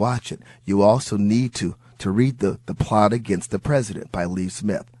need to watch it. You also need to read the Plot Against the President by Lee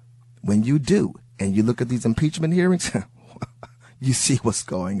Smith. When you do, and you look at these impeachment hearings, you see what's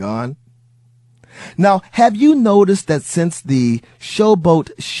going on. Now, have you noticed that since the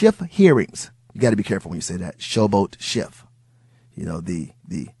Showboat Schiff hearings, you got to be careful when you say that, Showboat Schiff, the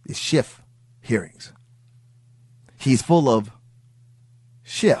Schiff hearings, he's full of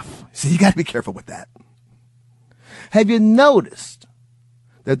Schiff. So you got to be careful with that. Have you noticed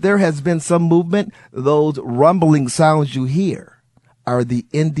that there has been some movement? Those rumbling sounds you hear are the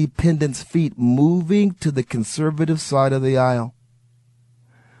independents' feet moving to the conservative side of the aisle.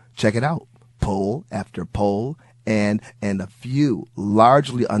 Check it out. Poll after poll and a few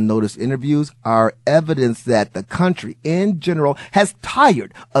largely unnoticed interviews are evidence that the country in general has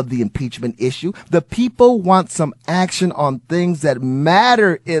tired of the impeachment issue. The people want some action on things that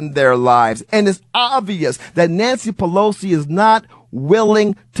matter in their lives. And it's obvious that Nancy Pelosi is not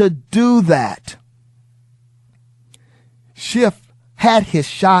willing to do that. Schiff had his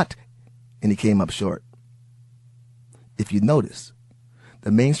shot and he came up short. If you notice,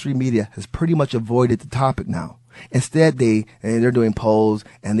 the mainstream media has pretty much avoided the topic now. Instead, they're doing polls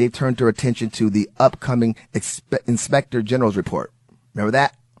and they've turned their attention to the upcoming Inspector General's report. Remember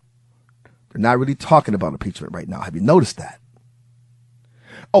that? They're not really talking about impeachment right now. Have you noticed that?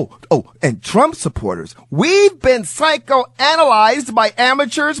 Oh, and Trump supporters, we've been psychoanalyzed by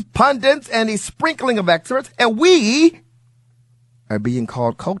amateurs, pundits, and a sprinkling of experts, and we are being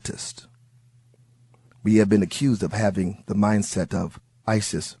called cultists. We have been accused of having the mindset of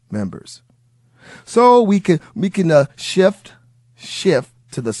ISIS members. So we can shift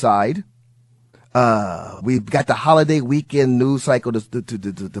to the side. We've got the holiday weekend news cycle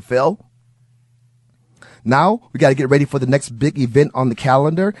to fill. Now we got to get ready for the next big event on the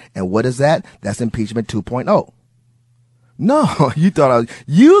calendar. And what is that? That's impeachment 2.0. No,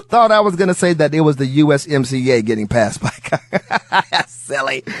 you thought I was going to say that it was the USMCA getting passed by.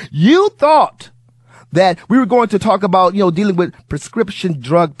 Silly. You thought that we were going to talk about, dealing with prescription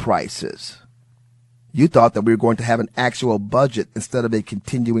drug prices. You thought that we were going to have an actual budget instead of a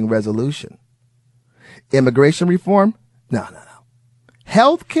continuing resolution. Immigration reform? No.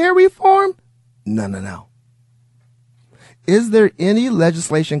 Healthcare reform? No. Is there any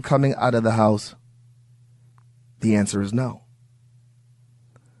legislation coming out of the House? The answer is no.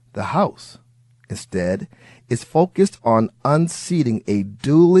 The House, instead, is focused on unseating a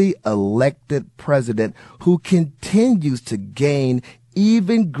duly elected president who continues to gain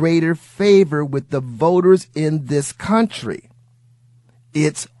even greater favor with the voters in this country.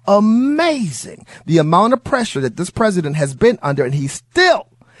 It's amazing the amount of pressure that this president has been under, and he still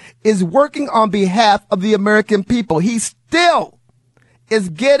is working on behalf of the American people. He still is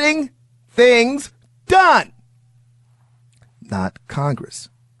getting things done. Not Congress.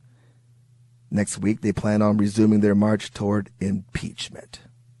 Next week, they plan on resuming their march toward impeachment.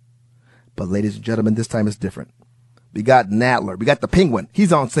 But ladies and gentlemen, this time it's different. We got Nadler. We got the Penguin.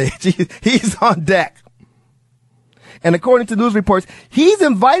 He's on stage. He's on deck. And according to news reports, he's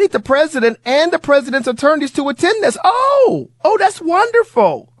invited the president and the president's attorneys to attend this. Oh, that's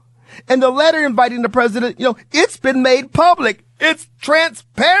wonderful. And the letter inviting the president, it's been made public. It's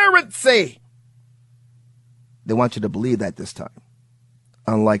transparency. They want you to believe that this time.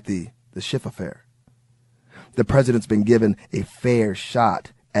 Unlike the Schiff affair. The president's been given a fair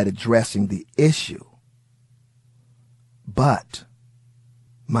shot at addressing the issue. But,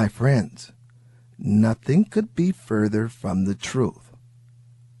 my friends, nothing could be further from the truth.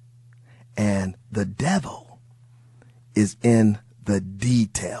 And the devil is in the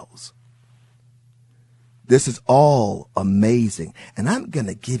details. This is all amazing. And I'm going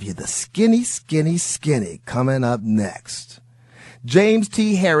to give you the skinny coming up next. James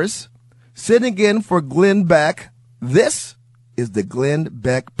T. Harris, sitting in for Glenn Beck. This is the Glenn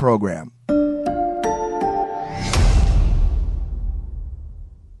Beck Program.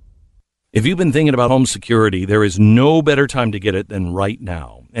 If you've been thinking about home security, there is no better time to get it than right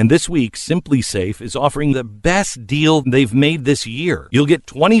now. And this week, Simply Safe is offering the best deal they've made this year. You'll get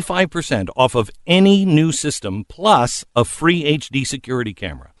 25% off of any new system plus a free HD security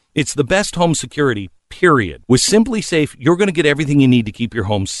camera. It's the best home security, period. With Simply Safe, you're going to get everything you need to keep your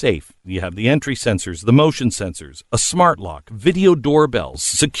home safe. You have the entry sensors, the motion sensors, a smart lock, video doorbells,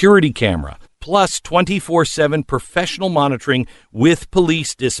 security camera, plus 24/7 professional monitoring with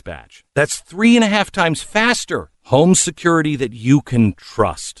police dispatch. That's 3.5 times faster. Home security that you can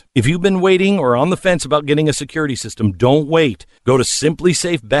trust. If you've been waiting or on the fence about getting a security system, don't wait. Go to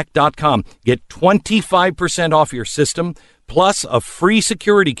simplysafebeck.com. Get 25% off your system plus a free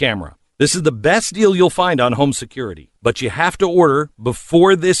security camera. This is the best deal you'll find on home security, but you have to order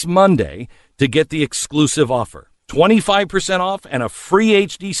before this Monday to get the exclusive offer. 25% off and a free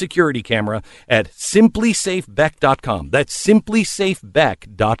HD security camera at simplysafebeck.com. That's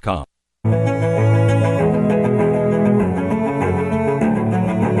simplysafebeck.com.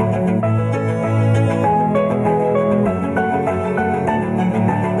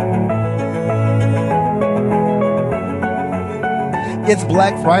 It's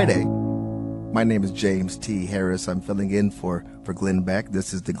Black Friday. My name is James T. Harris. I'm filling in for Glenn Beck.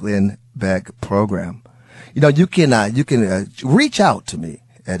 This is the Glenn Beck Program. You can reach out to me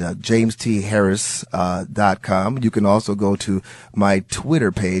at jamestharris.com. You can also go to my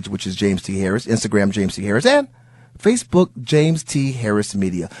Twitter page, which is James T. Harris, Instagram James T. Harris, and Facebook, James T. Harris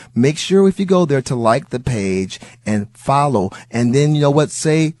Media. Make sure if you go there to like the page and follow. And then, you know what?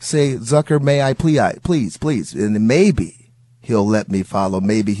 Say, Zucker, may I please. And maybe he'll let me follow.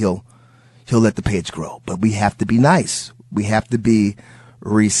 Maybe he'll let the page grow. But we have to be nice. We have to be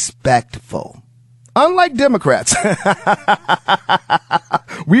respectful. Unlike Democrats.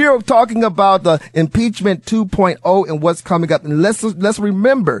 We are talking about the impeachment 2.0 and what's coming up. And let's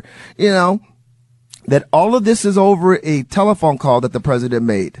remember, that all of this is over a telephone call that the president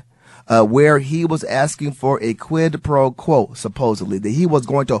made, where he was asking for a quid pro quo, supposedly, that he was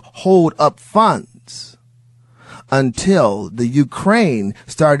going to hold up funds until the Ukraine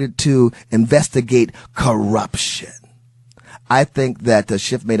started to investigate corruption. I think that the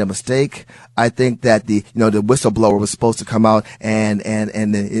Schiff made a mistake. I think that the whistleblower was supposed to come out and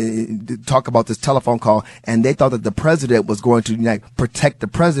talk about this telephone call, and they thought that the president was going to protect the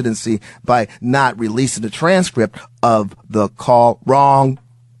presidency by not releasing the transcript of the call. Wrong.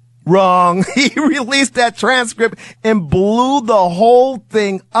 He released that transcript and blew the whole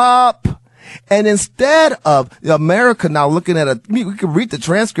thing up. And instead of America now looking at we could read the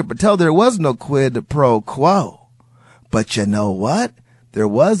transcript and tell there was no quid pro quo. But you know what? There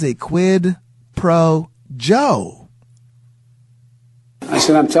was a quid pro Joe. I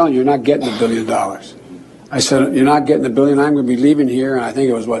said, I'm telling you, you're not getting $1 billion. I said, you're not getting $1 billion. I'm going to be leaving here. And I think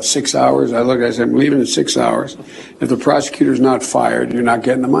it was, 6 hours? I said, I'm leaving in 6 hours. If the prosecutor's not fired, you're not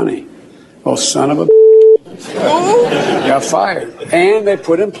getting the money. Well, son of a got fired. And they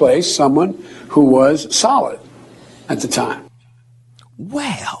put in place someone who was solid at the time.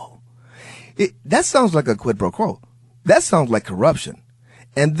 Well, that sounds like a quid pro quo. That sounds like corruption.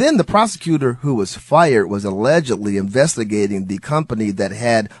 And then the prosecutor who was fired was allegedly investigating the company that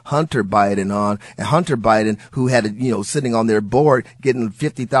had Hunter Biden on, and Hunter Biden, who had, sitting on their board getting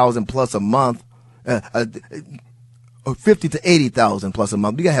 $50,000 plus a month, or $50,000 to $80,000 plus a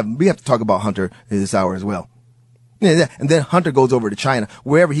month. We have to talk about Hunter in this hour as well. And then Hunter goes over to China.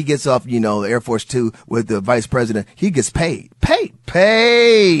 Wherever he gets off, Air Force Two with the vice president, he gets paid.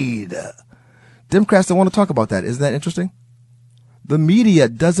 Democrats don't want to talk about that. Isn't that interesting? The media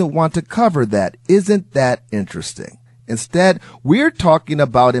doesn't want to cover that. Isn't that interesting? Instead, we're talking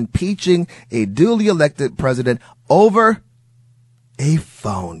about impeaching a duly elected president over a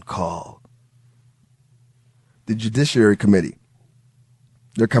phone call. The Judiciary Committee,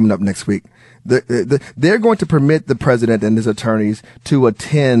 they're coming up next week. They're going to permit the president and his attorneys to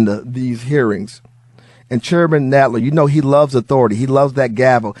attend these hearings. And Chairman Nadler, he loves authority. He loves that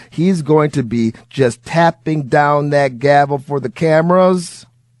gavel. He's going to be just tapping down that gavel for the cameras.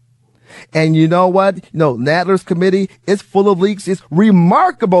 And you know what? Nadler's committee is full of leaks. It's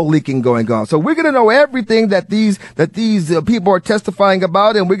remarkable leaking going on. So we're going to know everything that these people are testifying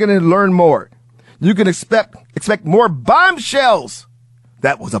about, and we're going to learn more. You can expect more bombshells.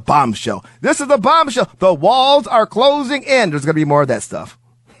 That was a bombshell. This is a bombshell. The walls are closing in. There's going to be more of that stuff.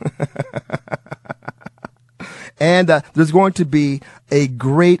 And there's going to be a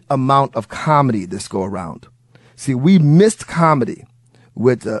great amount of comedy this go around. See, we missed comedy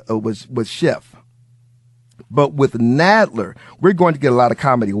with Schiff. But with Nadler, we're going to get a lot of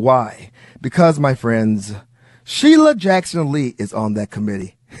comedy. Why? Because, my friends, Sheila Jackson Lee is on that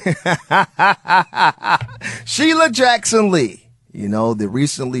committee. Sheila Jackson Lee, the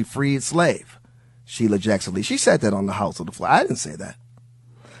recently freed slave. Sheila Jackson Lee. She said that on the House of the Fly. I didn't say that.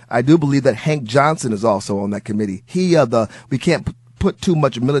 I do believe that Hank Johnson is also on that committee. We can't put too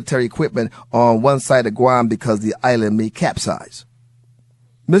much military equipment on one side of Guam because the island may capsize.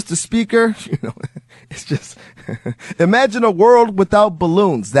 Mr. Speaker, it's just, imagine a world without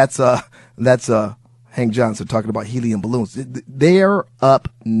balloons. That's Hank Johnson talking about helium balloons. They're up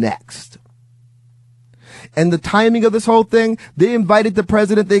next. And the timing of this whole thing, they invited the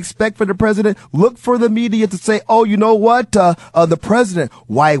president. They expect for the president, look for the media to say, oh, you know what? The president,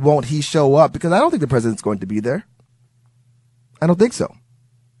 why won't he show up? Because I don't think the president's going to be there. I don't think so.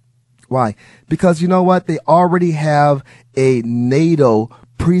 Why? Because you know what? They already have a NATO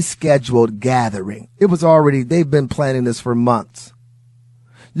pre-scheduled gathering. They've been planning this for months.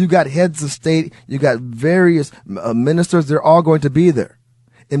 You got heads of state. You got various ministers. They're all going to be there.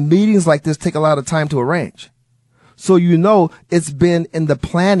 And meetings like this take a lot of time to arrange. So it's been in the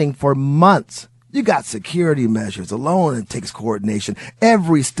planning for months. You got security measures alone. It takes coordination.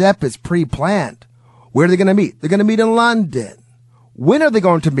 Every step is pre-planned. Where are they going to meet? They're going to meet in London. When are they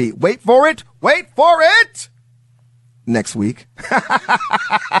going to meet? Wait for it. Next week.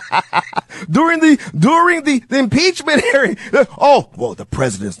 During the impeachment hearing. The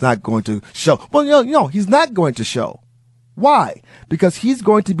president's not going to show. Well, he's not going to show. Why? Because he's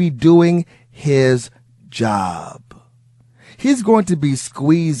going to be doing his job. He's going to be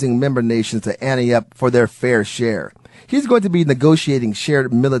squeezing member nations to ante up for their fair share. He's going to be negotiating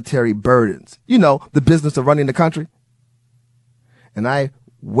shared military burdens. You know, the business of running the country. And I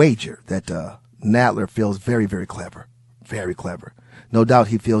wager that Nadler feels very, very clever. Very clever. No doubt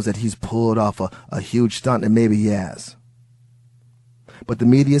he feels that he's pulled off a huge stunt, and maybe he has. But the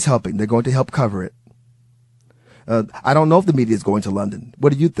media is helping. They're going to help cover it. I don't know if the media is going to London.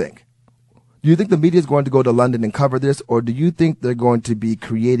 What do you think? Do you think the media is going to go to London and cover this, or do you think they're going to be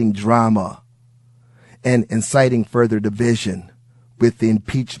creating drama and inciting further division with the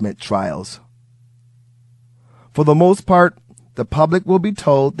impeachment trials? For the most part, the public will be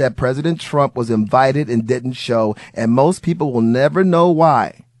told that President Trump was invited and didn't show, and most people will never know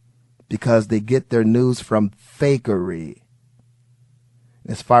why, because they get their news from fakery.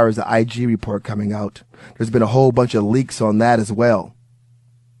 As far as the IG report coming out, there's been a whole bunch of leaks on that as well.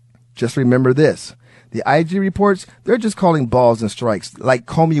 Just remember this. The IG reports, they're just calling balls and strikes like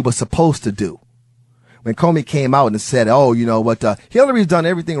Comey was supposed to do. When Comey came out and said, oh, you know what, Hillary's done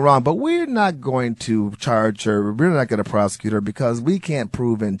everything wrong, but we're not going to charge her. We're not going to prosecute her because we can't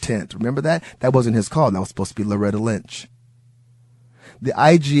prove intent. Remember that? That wasn't his call. That was supposed to be Loretta Lynch. The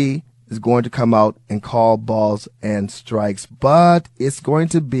IG is going to come out and call balls and strikes, but it's going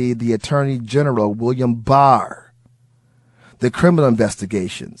to be the Attorney General, William Barr. The criminal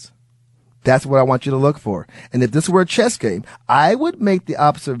investigations. That's what I want you to look for. And if this were a chess game, I would make the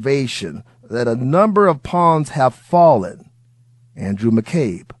observation that a number of pawns have fallen. Andrew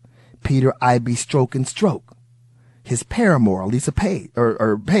McCabe, Peter I.B. Stroke, his paramour, Lisa Page,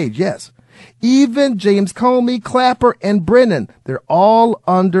 Page, yes. Even James Comey, Clapper, and Brennan, they're all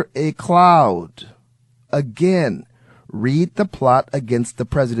under a cloud. Again, read The Plot Against the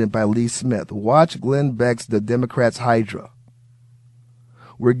President by Lee Smith. Watch Glenn Beck's The Democrats' Hydra.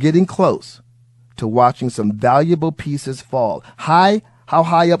 We're getting close to watching some valuable pieces fall. How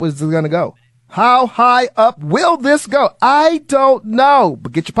high up is this going to go? How high up will this go? I don't know.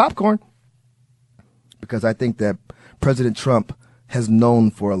 But get your popcorn. Because I think that President Trump has known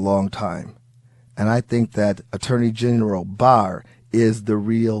for a long time. And I think that Attorney General Barr is the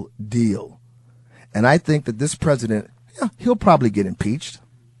real deal. And I think that this president, he'll probably get impeached.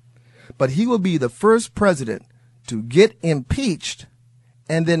 But he will be the first president to get impeached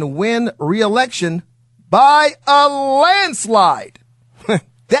and then win re-election by a landslide.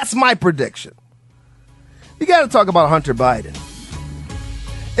 That's my prediction. You got to talk about Hunter Biden.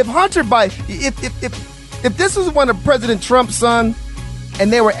 If Hunter Biden, if this was one of President Trump's son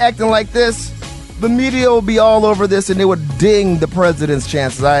and they were acting like this, the media will be all over this and they would ding the president's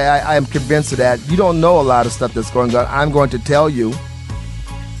chances. I am convinced of that. You don't know a lot of stuff that's going on. I'm going to tell you.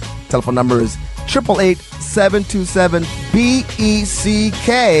 Telephone number is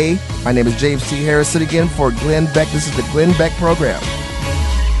 888-727-BECK. My name is James T. Harris, sitting in for Glenn Beck. This is the Glenn Beck Program.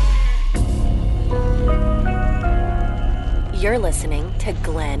 You're listening to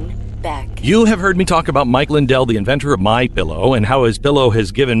Glenn Beck. You have heard me talk about Mike Lindell, the inventor of MyPillow, and how his pillow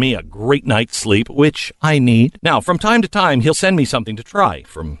has given me a great night's sleep, which I need. Now, from time to time, he'll send me something to try,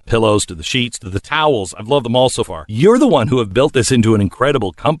 from pillows to the sheets to the towels. I've loved them all so far. You're the one who have built this into an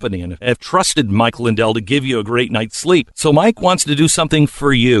incredible company and have trusted Mike Lindell to give you a great night's sleep. So Mike wants to do something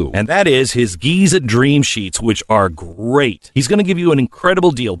for you, and that is his Giza Dream Sheets, which are great. He's going to give you an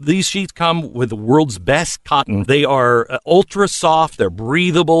incredible deal. These sheets come with the world's best cotton. They are ultra soft, they're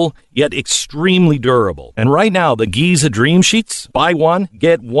breathable, yet extremely durable. And right now, the Giza Dream Sheets, buy one,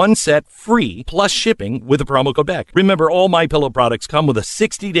 get one set free, plus shipping with the promo code BECK. Remember, all MyPillow products come with a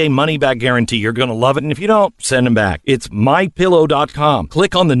 60-day money-back guarantee. You're going to love it, and if you don't, send them back. It's MyPillow.com.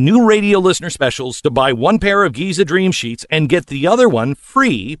 Click on the new radio listener specials to buy one pair of Giza Dream Sheets and get the other one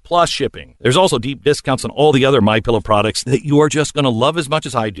free, plus shipping. There's also deep discounts on all the other MyPillow products that you are just going to love as much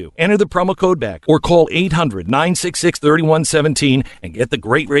as I do. Enter the promo code BECK or call 800-966-3117 and get the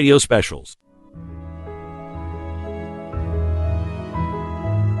great radio specials.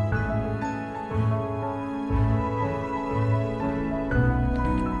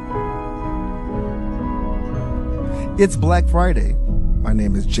 It's Black Friday. My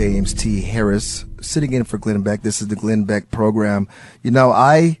name is James T. Harris, sitting in for Glenn Beck. This is the Glenn Beck Program. You know,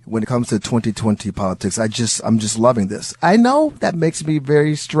 when it comes to 2020 politics, I'm just loving this. I know that makes me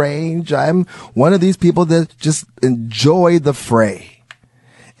very strange. I'm one of these people that just enjoy the fray.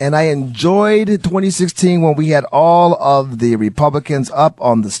 And I enjoyed 2016 when we had all of the Republicans up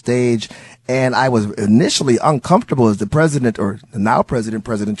on the stage. And I was initially uncomfortable as the president, or the now president,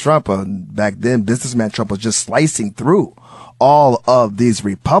 President Trump, back then, businessman Trump, was just slicing through all of these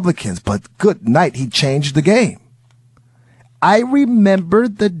Republicans. But good night, he changed the game. I remember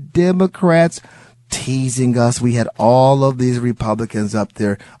the Democrats teasing us. We had all of these Republicans up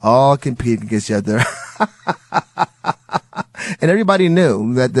there all competing against each other. And everybody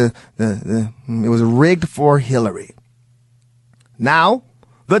knew that it was rigged for Hillary. Now,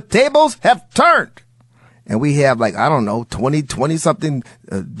 the tables have turned. And we have 20 something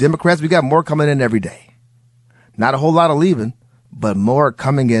Democrats. We got more coming in every day. Not a whole lot of leaving, but more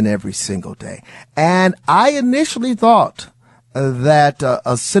coming in every single day. And I initially thought that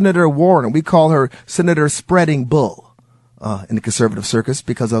Senator Warren, we call her Senator Spreading Bull in the conservative circus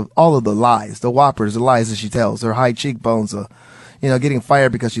because of all of the lies, the whoppers, the lies that she tells, her high cheekbones, getting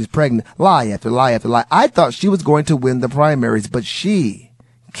fired because she's pregnant, lie after lie after lie. I thought she was going to win the primaries, but she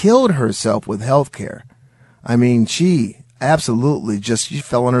killed herself with health care. I mean, she absolutely she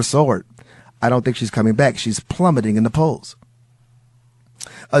fell on her sword. I don't think she's coming back. She's plummeting in the polls.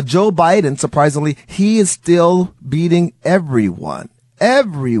 Joe Biden, surprisingly, he is still beating everyone,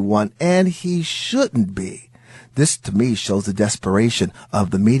 and he shouldn't be. This, to me, shows the desperation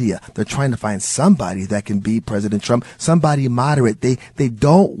of the media. They're trying to find somebody that can beat President Trump, somebody moderate. They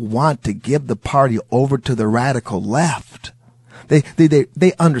don't want to give the party over to the radical left.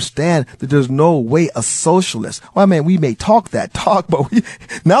 They understand that there's no way a socialist. Well, I mean, we may talk, but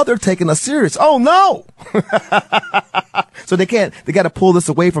now they're taking us serious. Oh no! So they got to pull this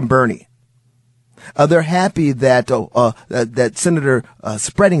away from Bernie. They're happy that that Senator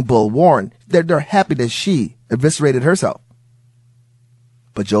Spreading Bull Warren, they're happy that she eviscerated herself.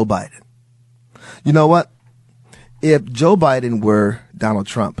 But Joe Biden, you know what? If Joe Biden were Donald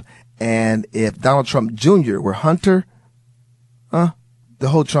Trump, and if Donald Trump Jr. were Hunter, the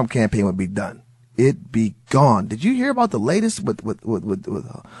whole Trump campaign would be done. It'd be gone. Did you hear about the latest with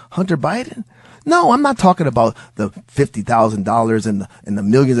Hunter Biden? No, I'm not talking about the $50,000 and the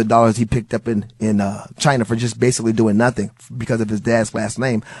millions of dollars he picked up in China for just basically doing nothing because of his dad's last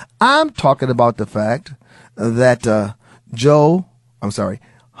name. I'm talking about the fact that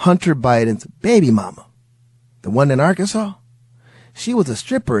Hunter Biden's baby mama, the one in Arkansas, she was a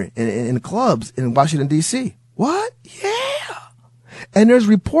stripper in clubs in Washington, D.C. What? Yeah. And there's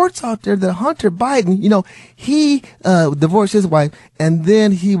reports out there that Hunter Biden, he divorced his wife, and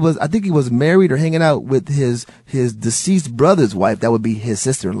then I think he was married or hanging out with his deceased brother's wife. That would be his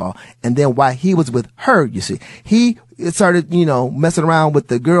sister-in-law. And then while he was with her, you see, he started, messing around with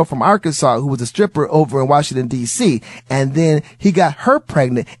the girl from Arkansas who was a stripper over in Washington, D.C. And then he got her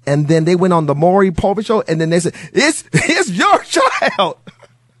pregnant, and then they went on the Maury Povich show, and then they said, it's your child.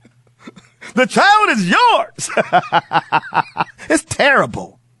 The child is yours. It's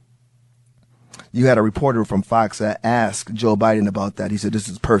terrible. You had a reporter from Fox ask Joe Biden about that. He said, this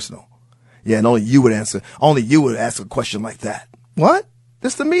is personal. Yeah, and only you would ask a question like that. What?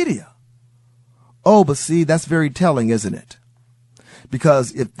 That's the media. Oh, but see, that's very telling, isn't it?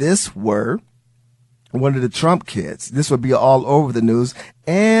 Because if this were one of the Trump kids, this would be all over the news,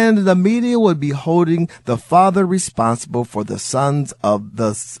 and the media would be holding the father responsible for the sins of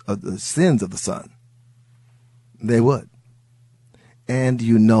the son. They would. And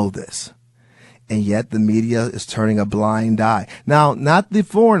you know this. And yet the media is turning a blind eye. Now, not the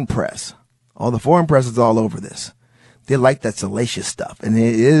foreign press. Oh, the foreign press is all over this. They like that salacious stuff, and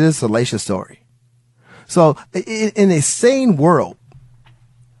it is a salacious story. So in a sane world,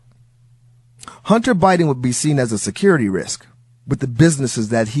 Hunter Biden would be seen as a security risk with the businesses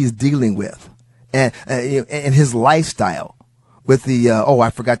that he's dealing with and his lifestyle with the, I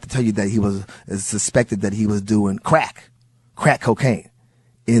forgot to tell you that he was suspected that he was doing crack cocaine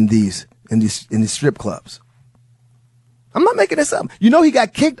in these strip clubs. I'm not making this up. He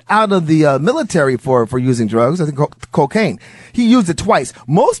got kicked out of the military for using drugs. I think cocaine. He used it twice.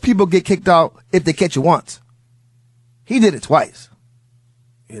 Most people get kicked out if they catch you once. He did it twice.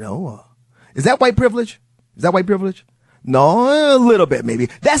 Is that white privilege? No, a little bit maybe.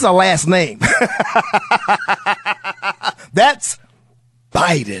 That's a last name. That's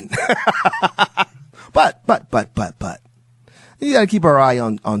Biden. But. You gotta keep our eye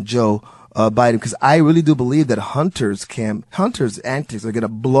on Joe Biden, because I really do believe that Hunter's antics are gonna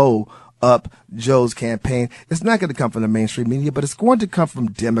blow up Joe's campaign. It's not gonna come from the mainstream media, but it's going to come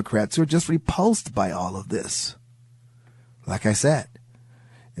from Democrats who are just repulsed by all of this. Like I said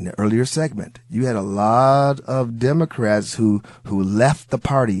in the earlier segment, you had a lot of Democrats who left the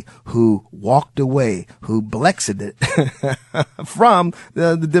party, who walked away, who Blexited from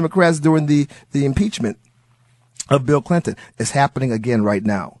the Democrats during the impeachment of Bill Clinton. It's happening again right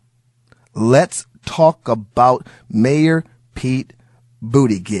now. Let's talk about Mayor Pete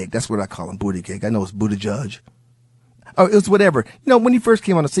Buttigieg. That's what I call him, Buttigieg. I know it's Buttigieg. Oh, it's whatever. When he first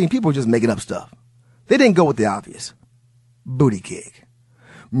came on the scene, people were just making up stuff. They didn't go with the obvious. Buttigieg.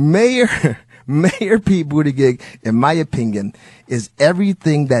 Mayor Mayor Pete Buttigieg, in my opinion, is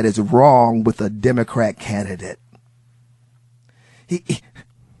everything that is wrong with a Democrat candidate.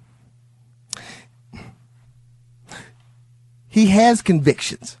 He has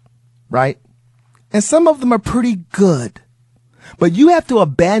convictions, right? And some of them are pretty good. But you have to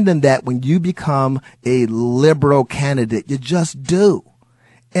abandon that when you become a liberal candidate. You just do.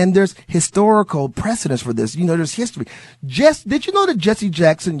 And there's historical precedence for this. You know, there's history. Did you know that Jesse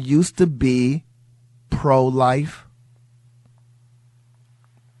Jackson used to be pro-life?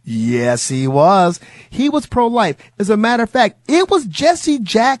 Yes, he was. He was pro-life. As a matter of fact, it was Jesse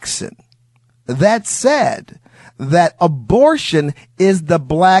Jackson that said that abortion is the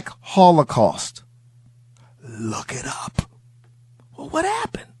Black Holocaust. Look it up. Well, what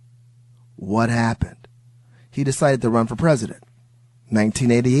happened? What happened? He decided to run for president.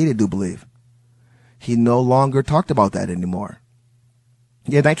 1988, I do believe. He no longer talked about that anymore.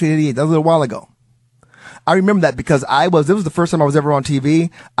 Yeah, 1988. That was a little while ago. I remember that because it was the first time I was ever on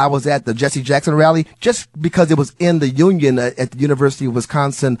TV. I was at the Jesse Jackson rally just because it was in the Union at the University of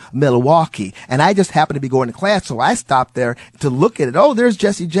Wisconsin, Milwaukee. And I just happened to be going to class. So I stopped there to look at it. Oh, there's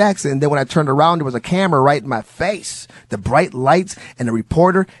Jesse Jackson. And then when I turned around, there was a camera right in my face. The bright lights, and the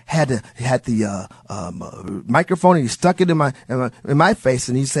reporter had the microphone, and he stuck it in my face.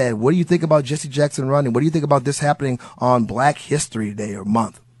 And he said, what do you think about Jesse Jackson running? What do you think about this happening on Black History Day or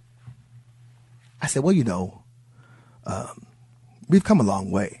month? I said, well, you know, we've come a long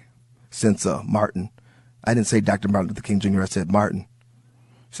way since Martin. I didn't say Dr. Martin Luther King Jr. I said Martin.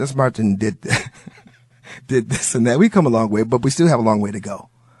 Since Martin did this and that, we've come a long way, but we still have a long way to go.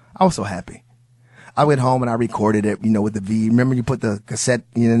 I was so happy. I went home and I recorded it, you know, with the V. Remember you put the cassette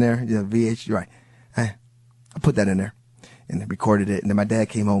in there, the VH, right? I put that in there and recorded it. And then my dad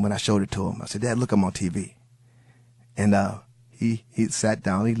came home and I showed it to him. I said, Dad, look, I'm on TV. And he sat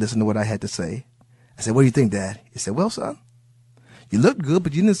down. He listened to what I had to say. I said, what do you think, Dad? He said, well, son, you looked good,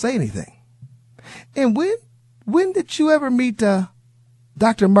 but you didn't say anything. And when did you ever meet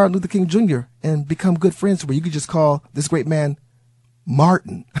Dr. Martin Luther King Jr. and become good friends where you could just call this great man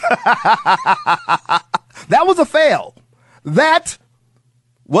Martin? That was a fail. That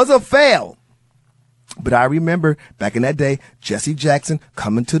was a fail. But I remember back in that day, Jesse Jackson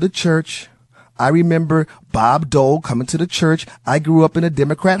coming to the church. I remember Bob Dole coming to the church. I grew up in a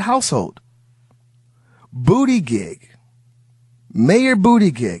Democrat household. Buttigieg, Mayor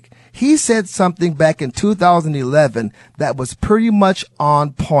Buttigieg, he said something back in 2011 that was pretty much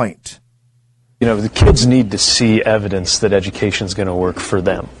on point. You know, the kids need to see evidence that education is going to work for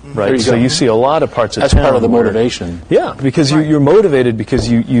them, right? So you see a lot of parts of That's town part of the where, motivation. Yeah, because you're motivated because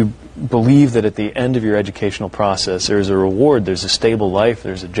you believe that at the end of your educational process there's a reward, there's a stable life,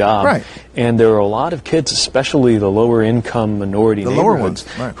 there's a job. Right. And there are a lot of kids, especially the lower income minority The neighborhoods, lower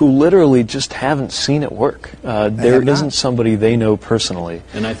ones, right, who literally just haven't seen it work. There isn't somebody they know personally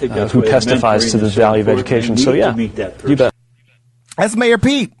And I think that's who why testifies to the value of education. So yeah, you bet. That's Mayor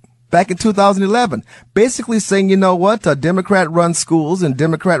Pete back in 2011, basically saying, you know what, Democrat-run schools and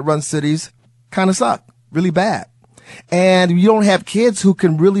Democrat-run cities kind of suck, really bad. And you don't have kids who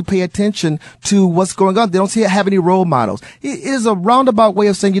can really pay attention to what's going on. They don't have any role models. It is a roundabout way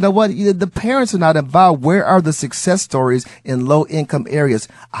of saying, you know what, the parents are not involved. Where are the success stories in low-income areas,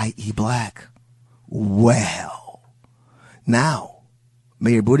 i.e. black? Well, now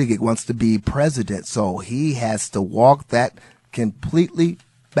Mayor Buttigieg wants to be president, so he has to walk that completely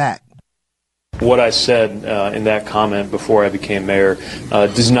back. What I said in that comment before I became mayor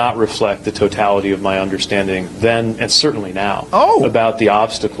does not reflect the totality of my understanding then and certainly now about the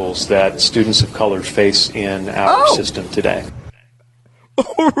obstacles that students of color face in our system today.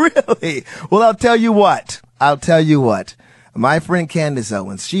 Oh, really? Well, I'll tell you what. My friend Candace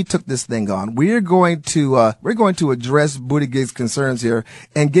Owens, she took this thing on. We're going to address Buttigieg's concerns here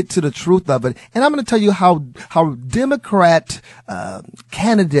and get to the truth of it. And I'm going to tell you how Democrat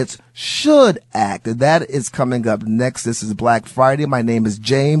candidates should act. That is coming up next. This is Black Friday. My name is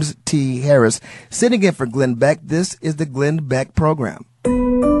James T. Harris, sitting in for Glenn Beck. This is the Glenn Beck Program.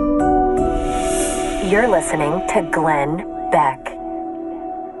 You're listening to Glenn Beck.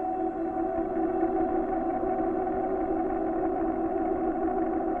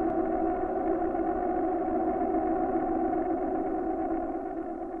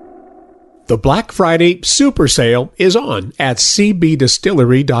 The Black Friday Super Sale is on at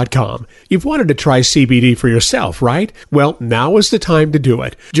cbdistillery.com. You've wanted to try CBD for yourself, right? Well, now is the time to do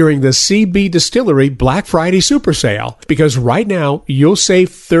it during the CB Distillery Black Friday Super Sale, because right now you'll save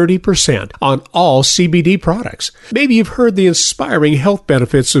 30% on all CBD products. Maybe you've heard the inspiring health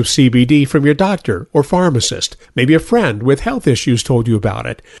benefits of CBD from your doctor or pharmacist. Maybe a friend with health issues told you about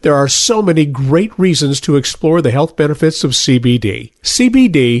it. There are so many great reasons to explore the health benefits of CBD.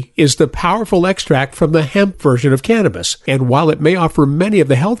 CBD is the powerful extract from the hemp version of cannabis, and while it may offer many of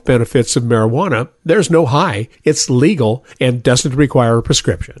the health benefits of marijuana, there's no high. It's legal and doesn't require a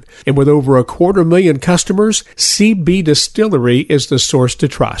prescription. And with over 250,000 customers, CB Distillery is the source to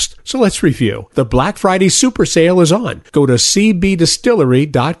trust. So let's review. The Black Friday Super Sale is on. Go to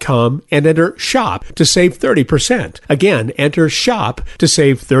cbdistillery.com and enter SHOP to save 30%. Again, enter SHOP to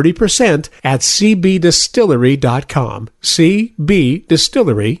save 30% at cbdistillery.com.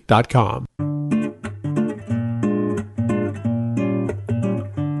 cbdistillery.com.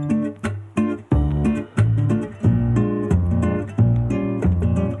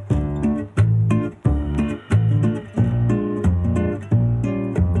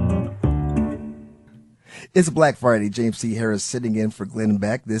 It's Black Friday. James T. Harris sitting in for Glenn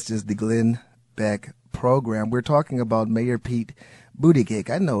Beck. This is the Glenn Beck program. We're talking about Mayor Pete Buttigieg.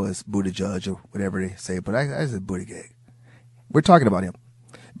 I know it's Buttigieg or whatever they say, but I said Buttigieg. We're talking about him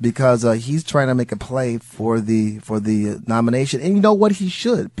because he's trying to make a play for the nomination. And you know what? He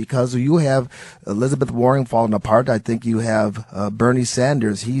should, because you have Elizabeth Warren falling apart. I think you have Bernie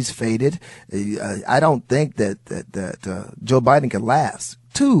Sanders. He's faded. I don't think that Joe Biden can last.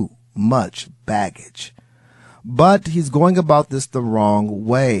 Too much baggage. But he's going about this the wrong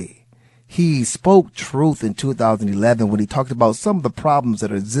way. He spoke truth in 2011 when he talked about some of the problems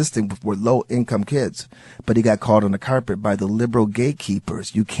that are existing with low-income kids. But he got caught on the carpet by the liberal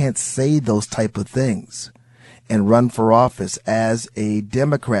gatekeepers. You can't say those type of things and run for office as a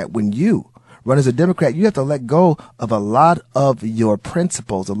Democrat. When you run as a Democrat, you have to let go of a lot of your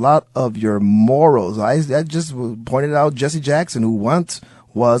principles, a lot of your morals. I just pointed out Jesse Jackson, who once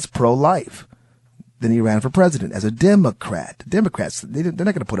was pro-life. Then he ran for president as a Democrat. Democrats, they're not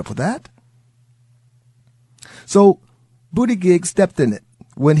going to put up with that. So Buttigieg stepped in it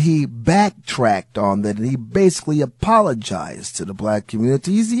when he backtracked on that, and he basically apologized to the black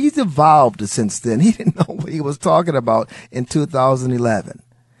community. He's evolved since then. He didn't know what he was talking about in 2011.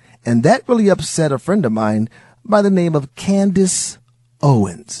 And that really upset a friend of mine by the name of Candace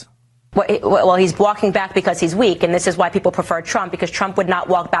Owens. Well, he's walking back because he's weak, and this is why people prefer Trump, because Trump would not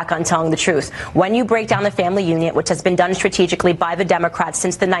walk back on telling the truth. When you break down the family unit, which has been done strategically by the Democrats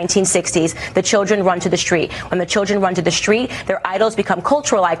since the 1960s, the children run to the street. When the children run to the street, their idols become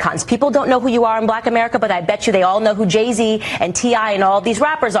cultural icons. People don't know who you are in Black America, but I bet you they all know who Jay-Z and T.I. and all these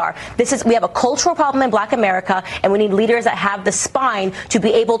rappers are. We have a cultural problem in Black America, and we need leaders that have the spine to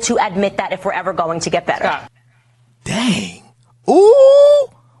be able to admit that if we're ever going to get better. Dang. Ooh.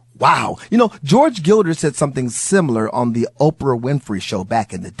 Wow. You know, George Gilder said something similar on the Oprah Winfrey Show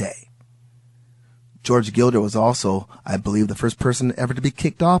back in the day. George Gilder was also, I believe, the first person ever to be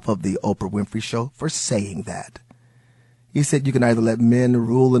kicked off of the Oprah Winfrey Show for saying that. He said you can either let men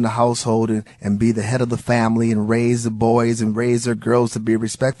rule in the household and be the head of the family and raise the boys and raise their girls to be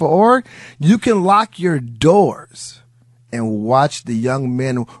respectful, or you can lock your doors and watch the young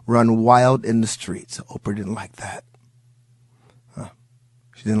men run wild in the streets. Oprah didn't like that.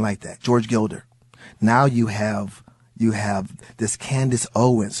 She didn't like that. George Gilder. Now you have this Candace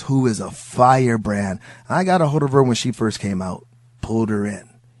Owens, who is a firebrand. I got a hold of her when she first came out, pulled her in.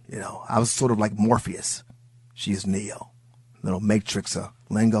 You know, I was sort of like Morpheus. She's Neo, little Matrix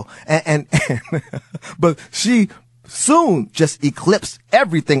lingo, and but she soon just eclipsed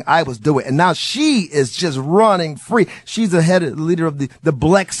everything I was doing, and now she is just running free. She's the leader of the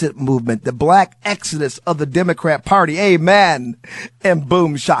Blexit movement, the black exodus of the Democrat Party. Amen. And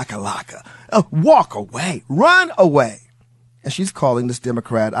boom shakalaka. Walk away, run away. And she's calling this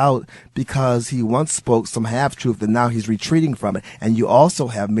Democrat out because he once spoke some half-truth and now he's retreating from it. And you also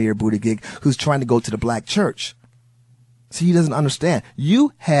have Mayor Buttigieg, who's trying to go to the black church. See, he doesn't understand.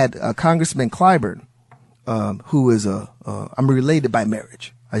 You had Congressman Clyburn, who is I'm related by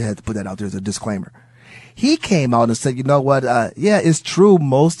marriage. I had to put that out there as a disclaimer. He came out and said, you know what? Yeah, it's true.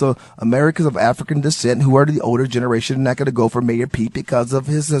 Most Americans of African descent who are the older generation are not going to go for Mayor Pete because of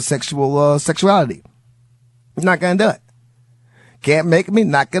his sexuality. Not going to do it. Can't make me.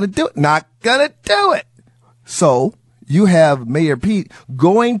 Not going to do it. Not going to do it. So you have Mayor Pete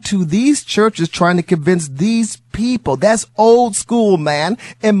going to these churches trying to convince these people. That's old school, man.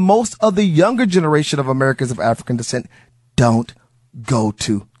 And most of the younger generation of Americans of African descent don't go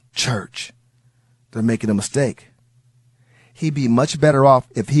to church. they're making a mistake. He'd be much better off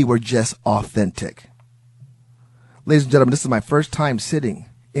if he were just authentic. Ladies and gentlemen, this is my first time sitting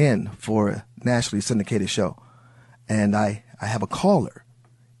in for a nationally syndicated show. And I have a caller.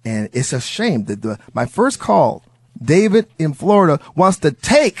 And it's a shame that my first call, David in Florida, wants to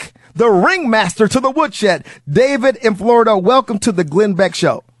take the ringmaster to the woodshed. David in Florida, welcome to the Glenn Beck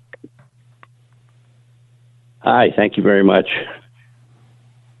Show. Hi, thank you very much.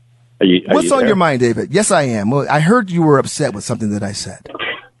 What's on your mind, David? Yes, I am. Well, I heard you were upset with something that I said.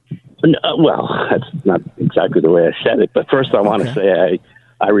 Well, that's not exactly the way I said it. But first, I want to say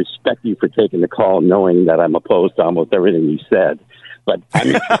I respect you for taking the call, knowing that I'm opposed to almost everything you said. But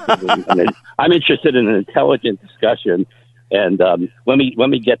I'm interested in an intelligent discussion, and let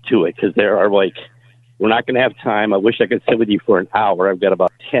me get to it, because there are we're not going to have time. I wish I could sit with you for an hour. I've got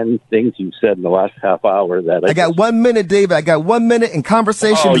about 10 things you said in the last half hour that I got 1 minute, David. I got 1 minute, and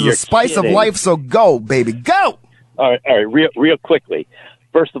conversation is the spice of life. So go, baby, go. All right, real quickly.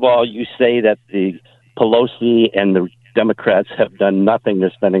 First of all, you say that the Pelosi and the Democrats have done nothing.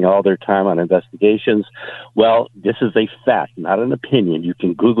 They're spending all their time on investigations. Well, this is a fact, not an opinion. You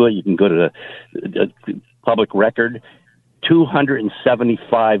can Google it. You can go to the public record.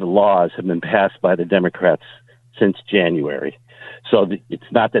 275 laws have been passed by the Democrats since January. So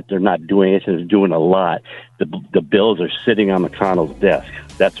it's not that they're not doing it. They're doing a lot. The bills are sitting on McConnell's desk.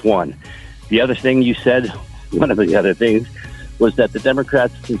 That's one. The other thing you said, one of the other things, was that the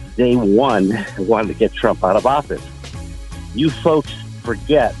Democrats since day one wanted to get Trump out of office. You folks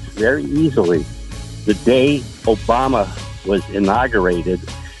forget very easily the day Obama was inaugurated,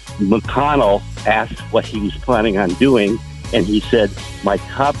 McConnell asked what he was planning on doing, and he said, my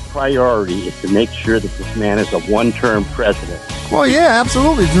top priority is to make sure that this man is a one-term president. Well, yeah,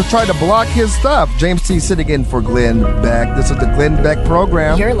 absolutely. To try to block his stuff. James T. sitting in for Glenn Beck. This is the Glenn Beck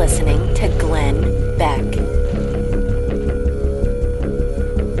program. You're listening to Glenn Beck.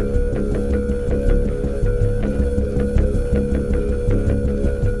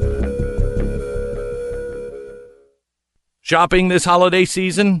 Shopping this holiday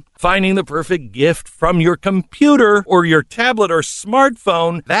season? Finding the perfect gift from your computer or your tablet or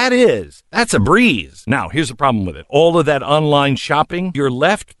smartphone? That's a breeze. Now, here's the problem with it. All of that online shopping, you're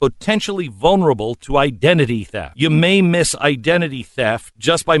left potentially vulnerable to identity theft. You may miss identity theft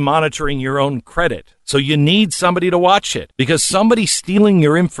just by monitoring your own credit. So you need somebody to watch it, because somebody stealing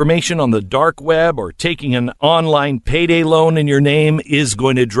your information on the dark web or taking an online payday loan in your name is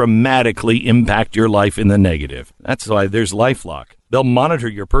going to dramatically impact your life in the negative. That's why there's LifeLock. They'll monitor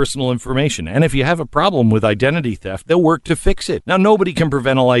your personal information, and if you have a problem with identity theft, they'll work to fix it. Now, nobody can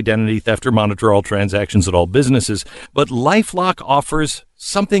prevent all identity theft or monitor all transactions at all businesses, but LifeLock offers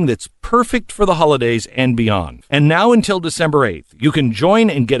something that's perfect for the holidays and beyond. And now until December 8th, you can join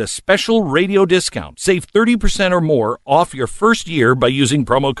and get a special radio discount. Save 30% or more off your first year by using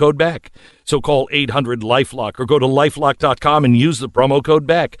promo code BECK. So call 800-LifeLock or go to lifelock.com and use the promo code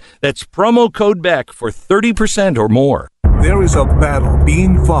BECK. That's promo code BECK for 30% or more. There is a battle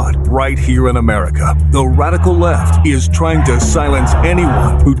being fought right here in America. The radical left is trying to silence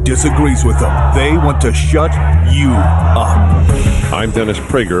anyone who disagrees with them. They want to shut you up. I'm Dennis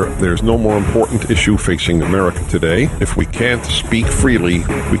Prager. There's no more important issue facing America today. If we can't speak freely,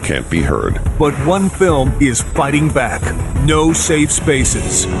 we can't be heard. But one film is fighting back. No Safe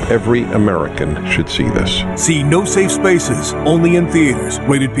Spaces. Every American should see this. See No Safe Spaces, only in theaters.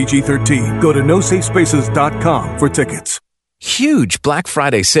 Rated PG-13. Go to nosafespaces.com for tickets. Huge Black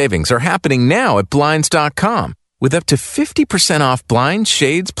Friday savings are happening now at Blinds.com with up to 50% off blinds,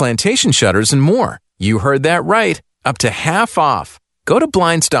 shades, plantation shutters, and more. You heard that right. Up to half off. Go to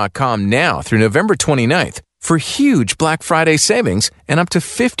Blinds.com now through November 29th for huge Black Friday savings and up to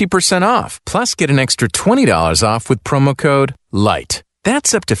 50% off. Plus, get an extra $20 off with promo code LIGHT.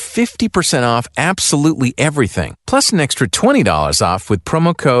 That's up to 50% off absolutely everything. Plus an extra $20 off with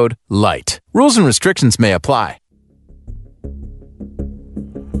promo code LIGHT. Rules and restrictions may apply.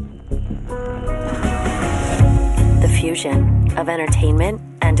 The fusion of entertainment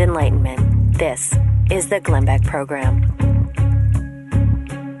and enlightenment. This is the Glenn Beck program.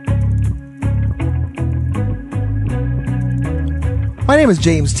 My name is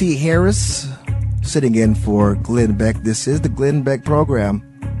James T. Harris, sitting in for Glenn Beck. This is the Glenn Beck program.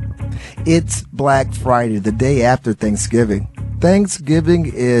 It's Black Friday, the day after Thanksgiving.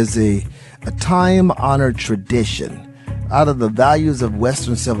 Thanksgiving is a time-honored tradition out of the values of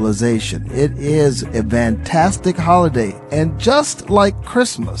Western civilization. It is a fantastic holiday, and just like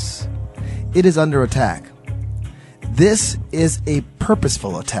Christmas, it is under attack. This is a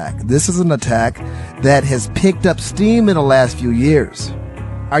purposeful attack. This is an attack that has picked up steam in the last few years.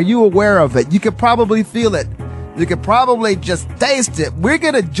 Are you aware of it? You could probably feel it. You could probably just taste it. We're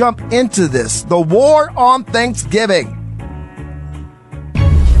going to jump into this. The war on Thanksgiving.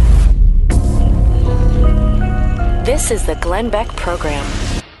 This is the Glenn Beck Program.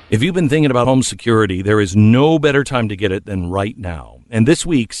 If you've been thinking about home security, there is no better time to get it than right now. And this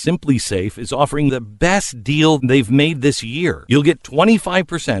week, Simply Safe is offering the best deal they've made this year. You'll get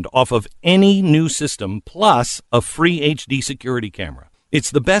 25% off of any new system plus a free HD security camera. It's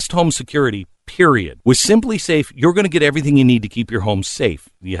the best home security, period. With Simply Safe, you're going to get everything you need to keep your home safe.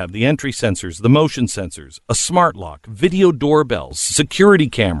 You have the entry sensors, the motion sensors, a smart lock, video doorbells, security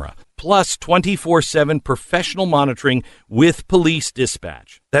camera, plus 24/7 professional monitoring with police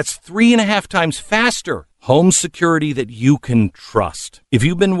dispatch. That's 3.5 times faster. Home security that you can trust. If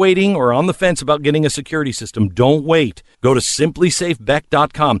you've been waiting or on the fence about getting a security system, don't wait. Go to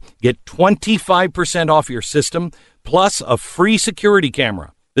simplysafebeck.com. Get 25% off your system plus a free security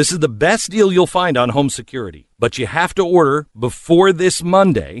camera. This is the best deal you'll find on home security, but you have to order before this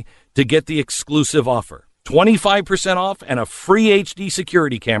Monday to get the exclusive offer. 25% off and a free HD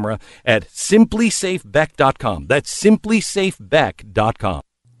security camera at simplysafebeck.com. That's simplysafebeck.com.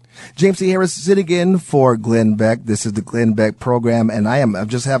 James T. Harris sitting in for Glenn Beck. This is the Glenn Beck program, and I'm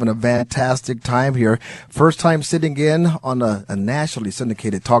just having a fantastic time here. First time sitting in on a nationally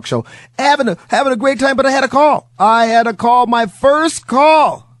syndicated talk show. Having a great time, but I had a call. My first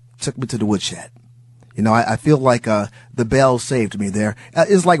call. Took me to the woodshed. You know, I feel like the bell saved me there.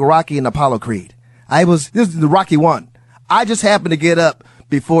 It's like Rocky and Apollo Creed. This is the Rocky 1. I just happened to get up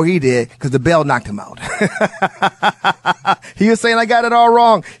before he did because the bell knocked him out. He was saying I got it all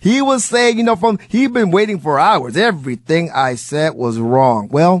wrong. He was saying, he'd been waiting for hours. Everything I said was wrong.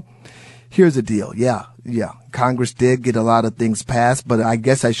 Well, here's the deal. Yeah. Congress did get a lot of things passed, but I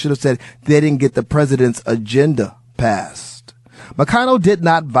guess I should have said they didn't get the president's agenda passed. McConnell did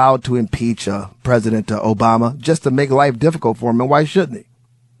not vow to impeach President Obama just to make life difficult for him, and why shouldn't he?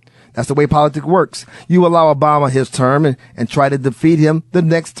 That's the way politics works. You allow Obama his term and try to defeat him the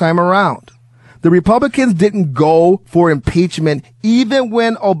next time around. The Republicans didn't go for impeachment even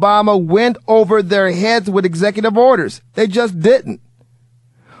when Obama went over their heads with executive orders. They just didn't.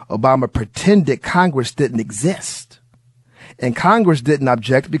 Obama pretended Congress didn't exist. And Congress didn't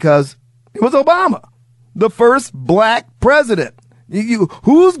object because it was Obama, the first black president.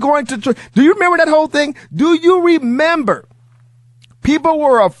 Who's going to do you remember that whole thing? Do you remember? People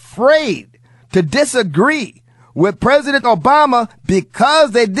were afraid to disagree with President Obama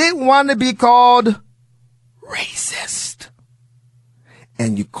because they didn't want to be called racist.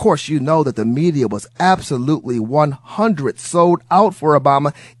 And of course, you know that the media was absolutely 100 sold out for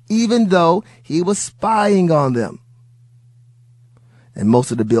Obama, even though he was spying on them. And most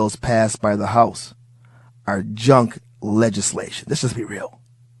of the bills passed by the House are junk legislation. Let's just be real.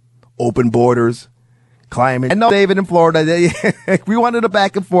 Open borders. Climate. I know David in Florida, we wanted a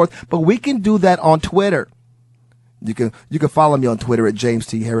back and forth, but we can do that on Twitter. You can follow me on Twitter at James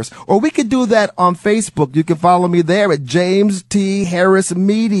T. Harris, or we could do that on Facebook. You can follow me there at James T. Harris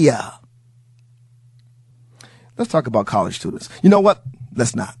Media. Let's talk about college students. You know what?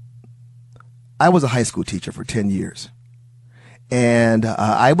 Let's not. I was a high school teacher for 10 years. And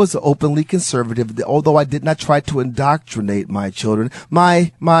I was openly conservative, although I did not try to indoctrinate my children.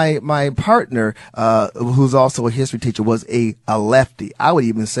 My partner, who's also a history teacher, was a lefty. I would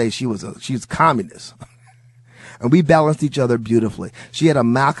even say she's communist. And we balanced each other beautifully. She had a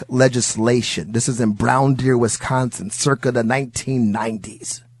mock legislation. This is in Brown Deer, Wisconsin, circa the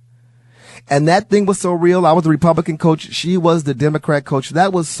 1990s. And that thing was so real. I was the Republican coach. She was the Democrat coach.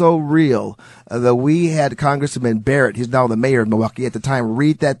 That was so real that we had Congressman Barrett, he's now the mayor of Milwaukee at the time,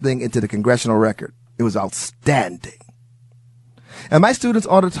 read that thing into the congressional record. It was outstanding. And my students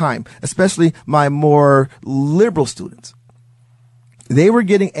all the time, especially my more liberal students, they were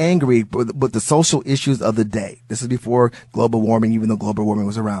getting angry with the social issues of the day. This is before global warming, even though global warming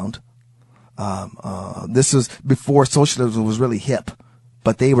was around. This was before socialism was really hip.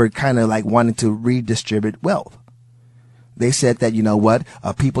 But they were kind of like wanting to redistribute wealth. They said that, you know what,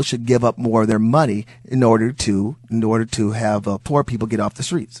 people should give up more of their money in order to have poor people get off the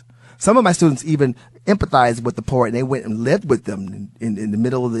streets. Some of my students even empathized with the poor, and they went and lived with them in the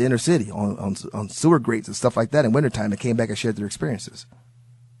middle of the inner city on sewer grates and stuff like that in wintertime, and came back and shared their experiences.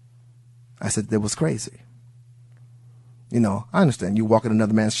 I said that was crazy. You know, I understand you walk in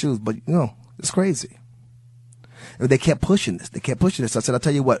another man's shoes, but it's crazy. They kept pushing this. I said, I'll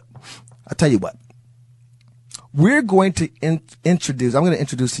tell you what. We're going to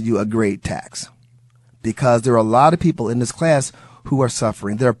introduce to you a grade tax, because there are a lot of people in this class who are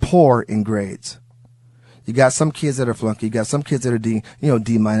suffering. They're poor in grades. You got some kids that are flunky. You got some kids that are D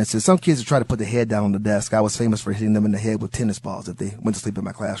minuses. Some kids that try to put their head down on the desk. I was famous for hitting them in the head with tennis balls if they went to sleep in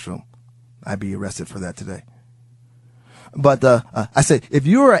my classroom. I'd be arrested for that today. But I said, if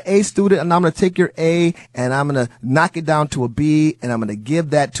you're an A student and I'm going to take your A and I'm going to knock it down to a B and I'm going to give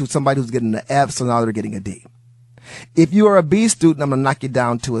that to somebody who's getting an F, so now they're getting a D. If you are a B student, I'm going to knock you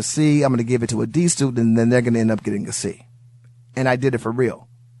down to a C. I'm going to give it to a D student, and then they're going to end up getting a C. And I did it for real.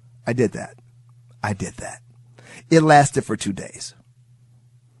 I did that. It lasted for 2 days.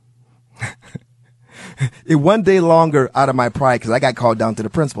 It one day longer out of my pride because I got called down to the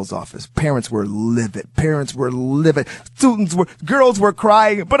principal's office. Parents were livid. Girls were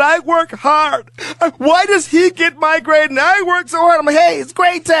crying, but I work hard. Why does he get my grade and I work so hard? I'm like, hey, it's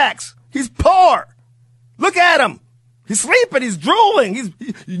grade tax. He's poor. Look at him. He's sleeping. He's drooling.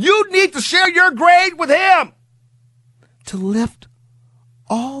 You need to share your grade with him. To lift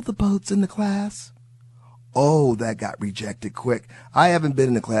all the boats in the class. Oh, that got rejected quick. I haven't been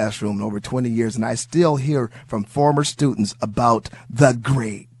in the classroom in over 20 years, and I still hear from former students about the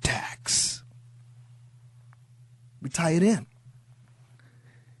grade tax. We tie it in.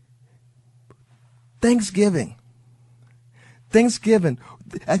 Thanksgiving.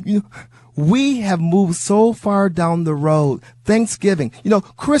 We have moved so far down the road. Thanksgiving.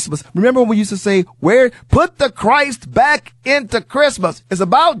 Christmas. Remember when we used to say, put the Christ back into Christmas. It's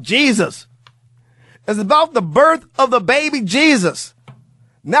about Jesus. It's about the birth of the baby Jesus.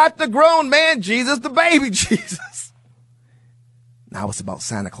 Not the grown man Jesus, the baby Jesus. Now it's about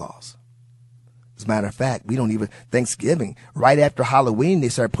Santa Claus. As a matter of fact, Thanksgiving, right after Halloween, they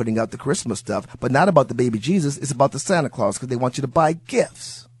start putting out the Christmas stuff, but not about the baby Jesus. It's about the Santa Claus because they want you to buy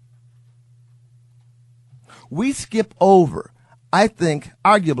gifts. We skip over, I think,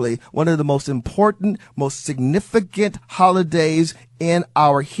 arguably one of the most important, most significant holidays in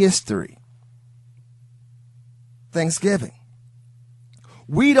our history. Thanksgiving.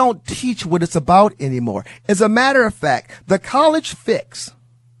 We don't teach what it's about anymore. As a matter of fact, the College Fix,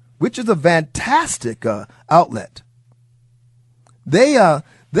 which is a fantastic outlet, they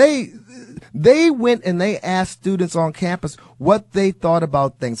went and they asked students on campus what they thought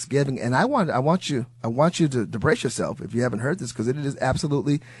about Thanksgiving, and I want you to brace yourself if you haven't heard this, because it's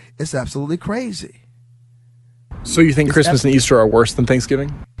absolutely crazy. So you think Christmas and Easter are worse than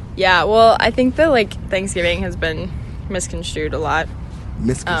Thanksgiving? Yeah, well, I think that Thanksgiving has been misconstrued a lot,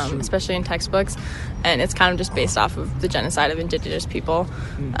 especially in textbooks, and it's kind of just based off of the genocide of indigenous people.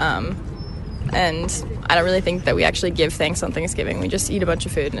 And I don't really think that we actually give thanks on Thanksgiving. We just eat a bunch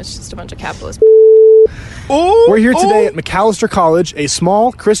of food, and it's just a bunch of capitalist. We're here today at McAllister College, a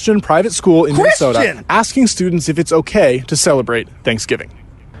small Christian private school in Minnesota, asking students if it's okay to celebrate Thanksgiving.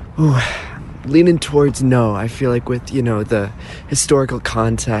 Ooh. Leaning towards no. I feel like with, the historical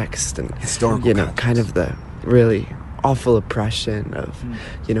context and, kind of the really awful oppression of,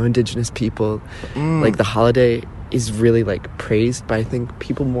 indigenous people, the holiday is really, praised by, I think,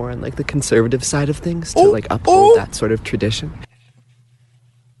 people more on, the conservative side of things to, uphold that sort of tradition.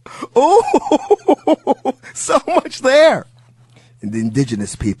 Oh, so much there. And the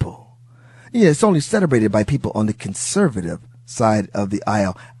indigenous people. Yeah, it's only celebrated by people on the conservative side of the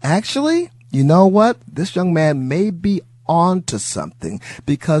aisle. Actually, you know what? This young man may be on to something,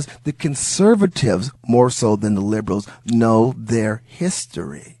 because the conservatives, more so than the liberals, know their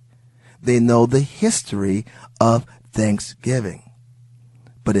history. They know the history of Thanksgiving.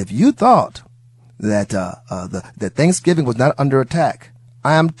 But if you thought that that Thanksgiving was not under attack,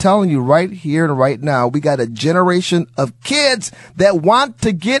 I am telling you right here and right now, we got a generation of kids that want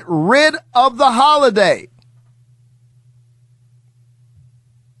to get rid of the holiday.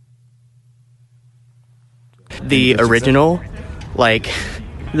 The original,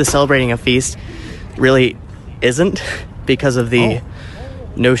 the celebrating a feast really isn't, because of the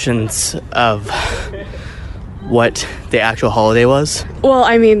notions of what the actual holiday was. Well,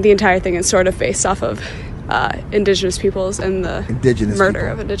 I mean, the entire thing is sort of based off of indigenous peoples and the murder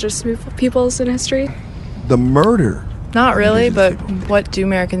of indigenous peoples in history. The murder? Not really, but what do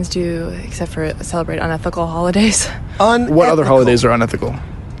Americans do except for celebrate unethical holidays? What other holidays are unethical?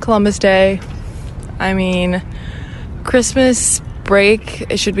 Columbus Day. I mean, Christmas break,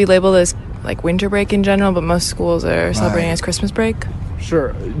 it should be labeled as winter break in general, but most schools are celebrating as Christmas break.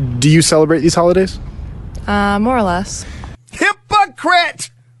 Sure. Do you celebrate these holidays? More or less.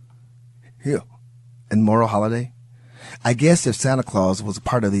 Hypocrite! Here. And moral holiday? I guess if Santa Claus was a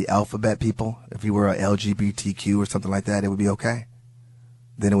part of the alphabet people, if he were a LGBTQ or something like that, it would be okay.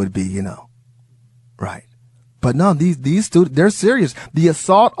 Then it would be, right. But no, these students, they're serious. The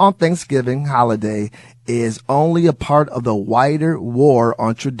assault on Thanksgiving holiday is only a part of the wider war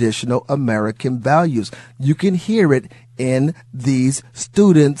on traditional American values. You can hear it in these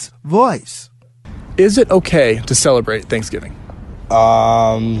students' voice. Is it okay to celebrate Thanksgiving?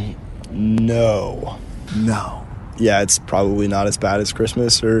 No. No. Yeah, it's probably not as bad as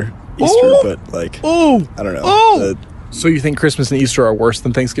Christmas or Easter, but I don't know. So you think Christmas and Easter are worse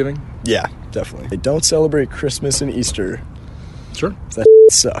than Thanksgiving? Yeah, definitely. They don't celebrate Christmas and Easter. Sure. That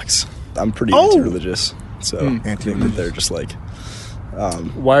sucks. I'm pretty anti-religious, so I think that they're just like...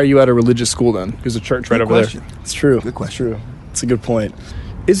 Why are you at a religious school then? There's a church right over there. It's true. Good question. True. It's a good point.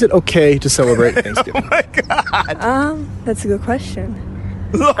 Is it okay to celebrate Thanksgiving? Oh my God. That's a good question.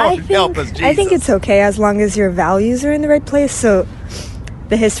 Lord, help us, Jesus. I think it's okay as long as your values are in the right place. So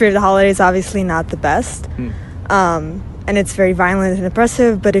the history of the holiday is obviously not the best. And it's very violent and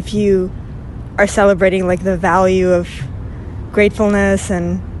oppressive. But if you are celebrating like the value of gratefulness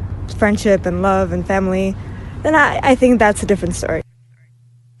and friendship and love and family, then I think that's a different story.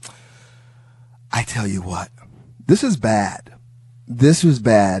 I tell you what, this is bad. This was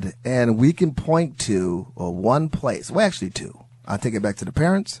bad. And we can point to one place. Well, actually two. I'll take it back to the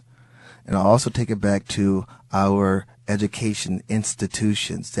parents, and I'll also take it back to our education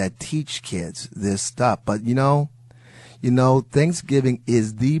institutions that teach kids this stuff. But you know, Thanksgiving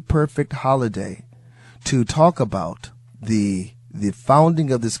is the perfect holiday to talk about the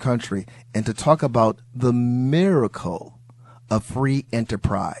founding of this country and to talk about the miracle of free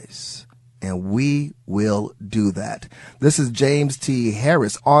enterprise. And we will do that. This is James T.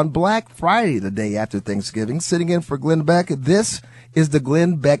 Harris on Black Friday, the day after Thanksgiving, sitting in for Glenn Beck. This is the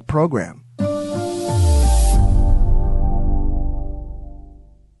Glenn Beck Program.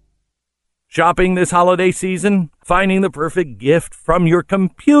 Shopping this holiday season? Finding the perfect gift from your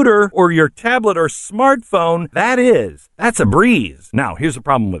computer or your tablet or smartphone? That's a breeze. Now, here's the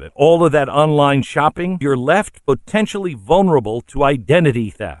problem with it. All of that online shopping, you're left potentially vulnerable to identity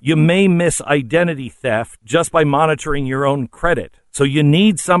theft. You may miss identity theft just by monitoring your own credit. So you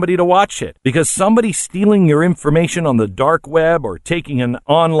need somebody to watch it, because somebody stealing your information on the dark web or taking an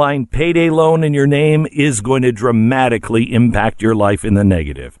online payday loan in your name is going to dramatically impact your life in the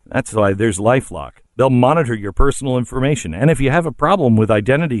negative. That's why there's LifeLock. They'll monitor your personal information, and if you have a problem with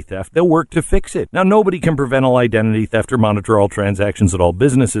identity theft, they'll work to fix it. Now, nobody can prevent all identity theft or monitor all transactions at all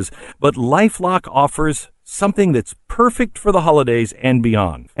businesses, but LifeLock offers something that's perfect for the holidays and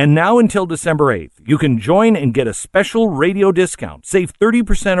beyond. And now until December 8th, you can join and get a special radio discount. Save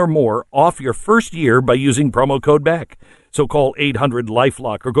 30% or more off your first year by using promo code BECK. So call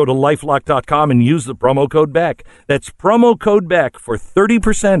 800-LifeLock or go to lifelock.com and use the promo code BECK. That's promo code BECK for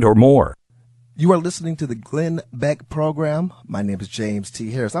 30% or more. You are listening to the Glenn Beck Program. My name is James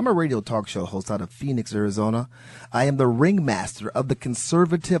T. Harris. I'm a radio talk show host out of Phoenix, Arizona. I am the ringmaster of the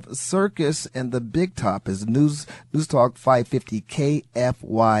conservative circus, and the big top is News Talk 550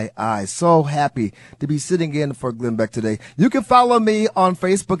 KFYI. So happy to be sitting in for Glenn Beck today. You can follow me on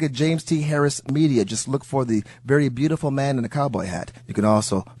Facebook at James T. Harris Media. Just look for the very beautiful man in a cowboy hat. You can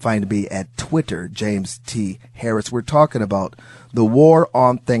also find me at Twitter, James T. Harris. We're talking about the war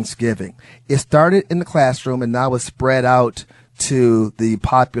on Thanksgiving. It started in the classroom and now it's spread out to the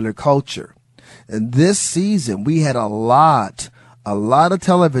popular culture. And this season, we had a lot of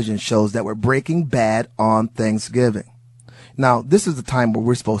television shows that were breaking bad on Thanksgiving. Now, this is the time where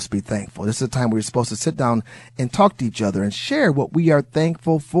we're supposed to be thankful. This is the time where we're supposed to sit down and talk to each other and share what we are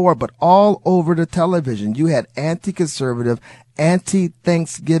thankful for. But all over the television, you had anti-conservative,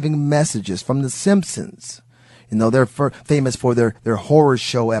 anti-Thanksgiving messages from The Simpsons. You know, they're famous for their horror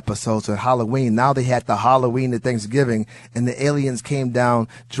show episodes at Halloween. Now they had the Halloween at Thanksgiving, and the aliens came down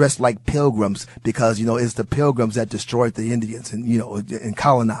dressed like pilgrims because, you know, it's the pilgrims that destroyed the Indians and, you know, and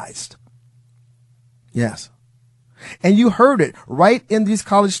colonized. Yes. And you heard it right in these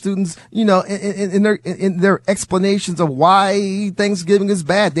college students, you know, in their explanations of why Thanksgiving is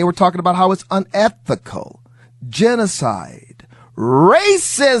bad. They were talking about how it's unethical, genocide,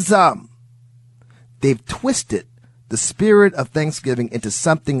 racism. They've twisted the spirit of Thanksgiving into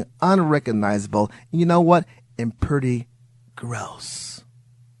something unrecognizable. And you know what? And pretty gross.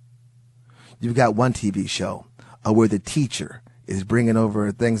 You've got one TV show where the teacher is bringing over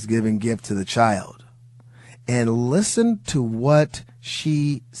a Thanksgiving gift to the child. And listen to what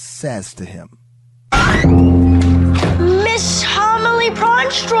she says to him. Miss Homily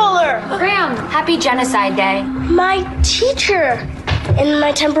Prawn Stroller. Graham, happy Genocide Day. My teacher in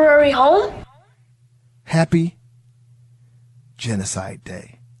my temporary home. Happy Genocide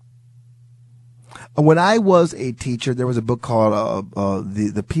Day. When I was a teacher, there was a book called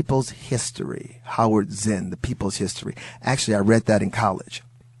The People's History, Howard Zinn, The People's History. Actually, I read that in college.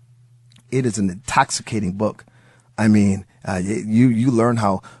 It is an intoxicating book. I mean, you learn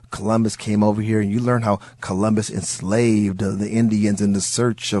how Columbus came over here, and you learn how Columbus enslaved the Indians in the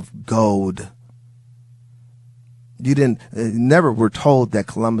search of gold. You never were told that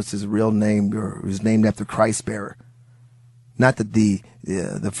Columbus's real name was named after Christ bearer. Not that the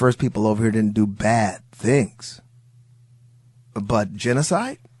first people over here didn't do bad things, but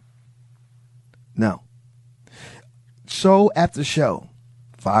genocide? No. Show after show,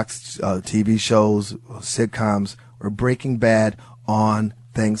 Fox TV shows, sitcoms were breaking bad on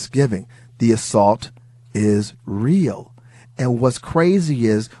Thanksgiving. The assault is real. And what's crazy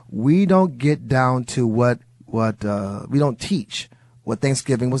is we don't get down to what we don't teach what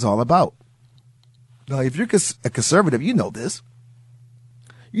Thanksgiving was all about. Now, if you're a conservative, you know this.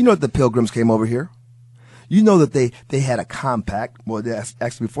 You know that the Pilgrims came over here. You know that they had a compact. Well,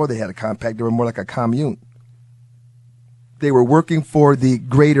 actually, before they had a compact, they were more like a commune. They were working for the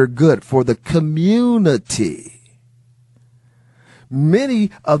greater good, for the community.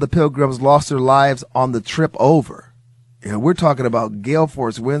 Many of the Pilgrims lost their lives on the trip over. We're talking about gale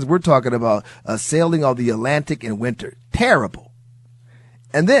force winds. We're talking about sailing on the Atlantic in winter. Terrible.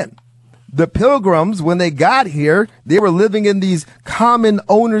 And then the Pilgrims, when they got here, they were living in these common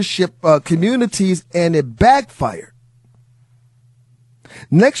ownership communities, and it backfired.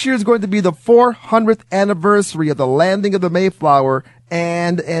 Next year is going to be the 400th anniversary of the landing of the Mayflower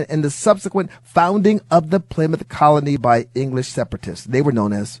and the subsequent founding of the Plymouth colony by English separatists. They were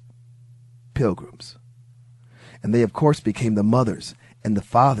known as Pilgrims. And they, of course, became the mothers and the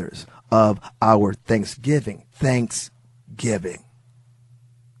fathers of our Thanksgiving.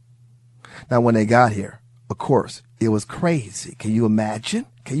 Now, when they got here, of course, it was crazy. Can you imagine?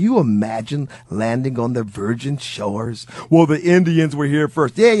 Can you imagine landing on the virgin shores? Well, the Indians were here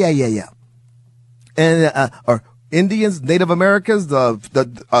first. Yeah. And are Indians, Native Americans,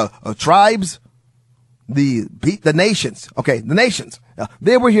 the tribes, the nations. Okay, the nations.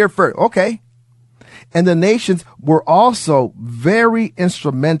 They were here first. Okay. And the nations were also very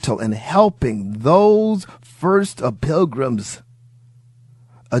instrumental in helping those first Pilgrims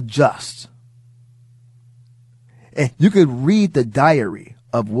adjust. And you could read the diary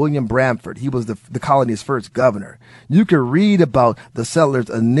of William Bradford. He was the colony's first governor. You could read about the settlers'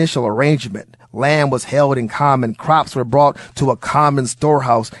 initial arrangement. Land was held in common. Crops were brought to a common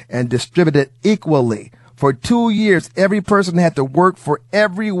storehouse and distributed equally. For 2 years, every person had to work for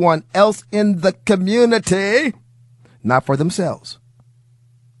everyone else in the community, not for themselves.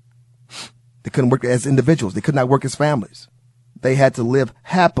 They couldn't work as individuals. They could not work as families. They had to live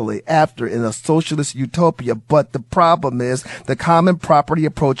happily after in a socialist utopia. But the problem is the common property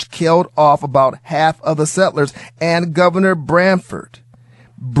approach killed off about half of the settlers, and Governor Bradford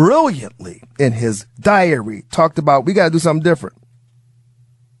brilliantly in his diary talked about, we got to do something different.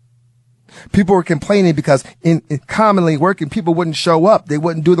 People were complaining because in commonly working, people wouldn't show up. They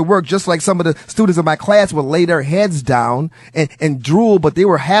wouldn't do the work, just like some of the students in my class would lay their heads down and drool, but they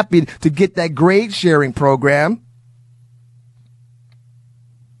were happy to get that grade sharing program.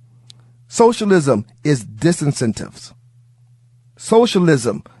 Socialism is disincentives.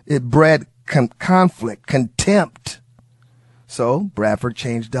 Socialism, it bred conflict, contempt. So Bradford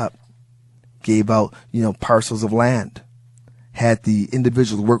changed up, gave out, parcels of land, had the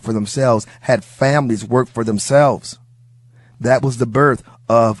individuals work for themselves, had families work for themselves. That was the birth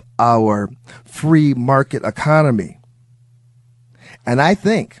of our free market economy. And I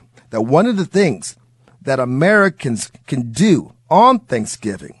think that one of the things that Americans can do on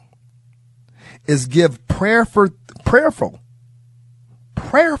Thanksgiving is give prayerful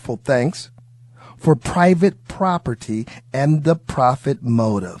thanks for private property and the profit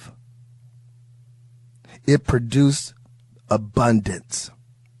motive. It produced abundance.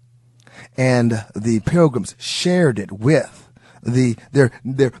 And the Pilgrims shared it with their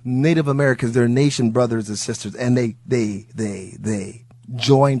Native Americans, their nation brothers and sisters, and they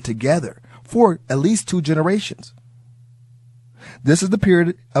joined together for at least 2 generations. This is the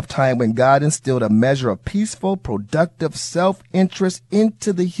period of time when God instilled a measure of peaceful, productive self-interest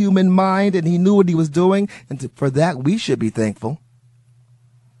into the human mind, and he knew what he was doing, and for that we should be thankful.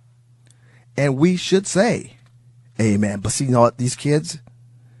 And we should say, amen. But see, these kids,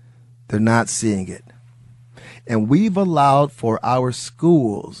 they're not seeing it. And we've allowed for our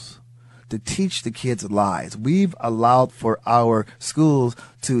schools to teach the kids lies. We've allowed for our schools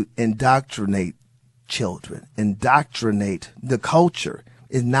to indoctrinate children, indoctrinate the culture.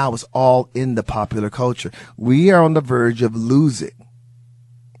 And now it's all in the popular culture. We are on the verge of losing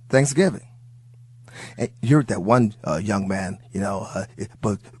Thanksgiving. And you heard that one young man,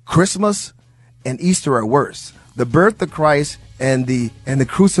 but Christmas and Easter are worse. The birth of Christ and the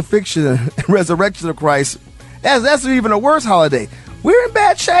crucifixion and resurrection of Christ, that's even a worse holiday. We're in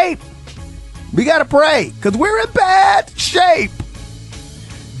bad shape. We got to pray because we're in bad shape.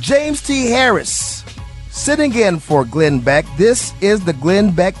 James T. Harris, sitting in for Glenn Beck. This is the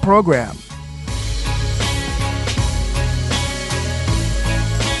Glenn Beck Program.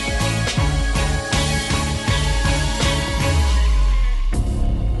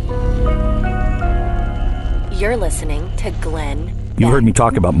 You're listening to Glenn. You heard me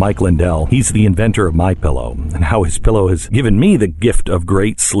talk about Mike Lindell. He's the inventor of MyPillow and how his pillow has given me the gift of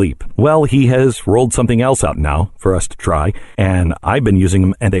great sleep. Well, he has rolled something else out now for us to try, and I've been using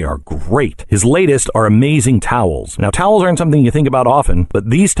them, and they are great. His latest are amazing towels. Now, towels aren't something you think about often,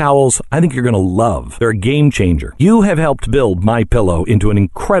 but these towels I think you're going to love. They're a game changer. You have helped build MyPillow into an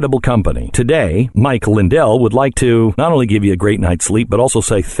incredible company. Today, Mike Lindell would like to not only give you a great night's sleep, but also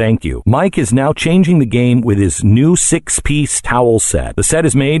say thank you. Mike is now changing the game with his new 6-piece towel set. The set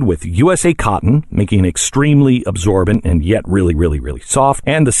is made with USA cotton, making it extremely absorbent and yet really, really, really soft.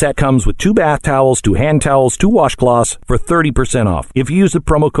 And the set comes with 2 bath towels, 2 hand towels, 2 washcloths for 30% off if you use the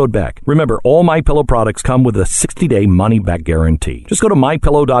promo code BECK. Remember, all MyPillow products come with a 60-day money-back guarantee. Just go to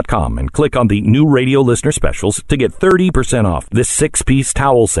MyPillow.com and click on the new radio listener specials to get 30% off this 6-piece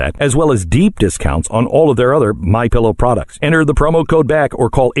towel set, as well as deep discounts on all of their other MyPillow products. Enter the promo code BECK or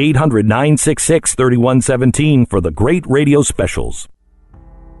call 800-966-3117 for the great radio specials.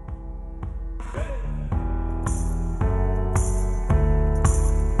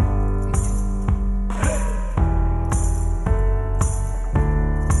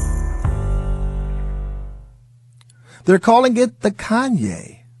 They're calling it the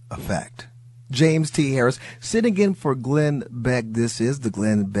Kanye Effect. James T. Harris sitting in for Glenn Beck. This is the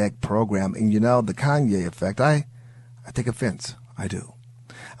Glenn Beck Program. And the Kanye Effect, I take offense. I do.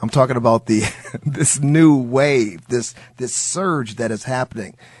 I'm talking about this new wave, this surge that is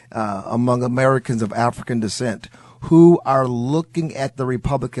happening among Americans of African descent who are looking at the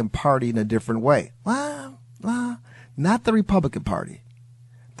Republican Party in a different way. Well, not the Republican Party.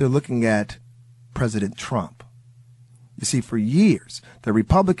 They're looking at President Trump. You see, for years, the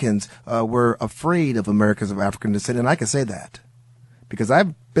Republicans were afraid of Americans of African descent, and I can say that because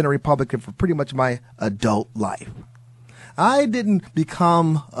I've been a Republican for pretty much my adult life. I didn't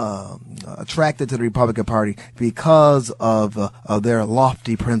become attracted to the Republican Party because of their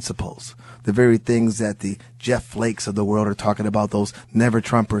lofty principles, the very things that the Jeff Flakes of the world are talking about, those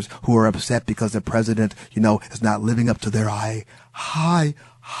never-Trumpers who are upset because the president, is not living up to their high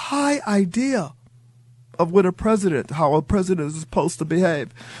idea of how a president is supposed to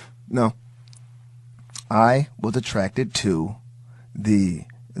behave. No. I was attracted to the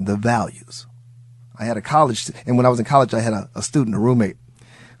values. I had and when I was in college, I had a student, a roommate,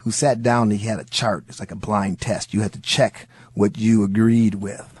 who sat down and he had a chart. It's like a blind test. You had to check what you agreed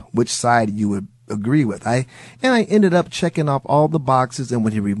with, which side you would agree with. I ended up checking off all the boxes, and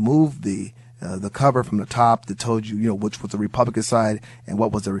when he removed the cover from the top that told you, which was the Republican side and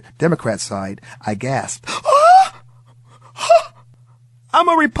what was the Democrat side, I gasped. I'm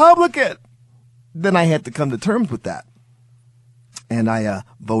a Republican. Then I had to come to terms with that. And I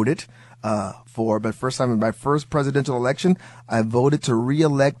voted but first time in my first presidential election, I voted to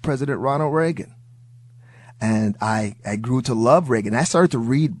re-elect President Ronald Reagan. And I grew to love Reagan. I started to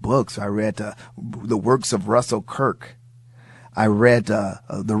read books. I read the works of Russell Kirk. I read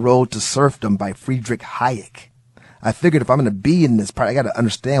The Road to Serfdom by Friedrich Hayek. I figured if I'm going to be in this party, I got to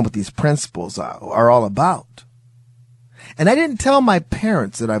understand what these principles are all about. And I didn't tell my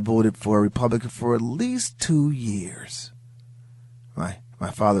parents that I voted for a Republican for at least 2 years. My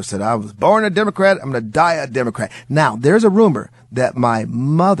father said, I was born a Democrat, I'm going to die a Democrat. Now, there's a rumor that my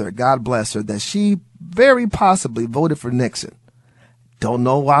mother, God bless her, that she very possibly voted for Nixon. Don't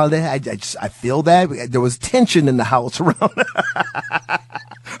know why I feel that. There was tension in the house around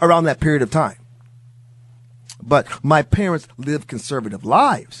that period of time. But my parents lived conservative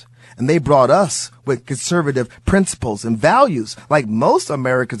lives, and they brought us with conservative principles and values, like most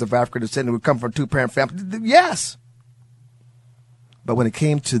Americans of African descent who come from a 2-parent family. Yes. But when it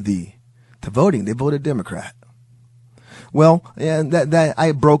came to voting, they voted Democrat. Well, and that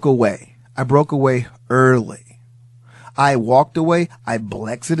I broke away. I broke away early. I walked away. I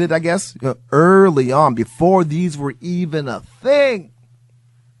Blexited, I guess, early on, before these were even a thing.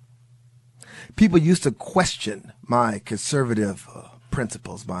 People used to question my conservative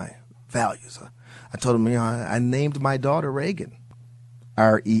principles, my values. I told them, I named my daughter Reagan,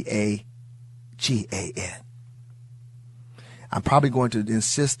 Reagan. I'm probably going to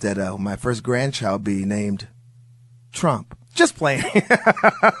insist that my first grandchild be named Trump. Just playing.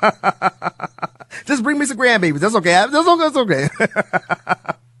 Just bring me some grandbabies. That's okay. That's okay.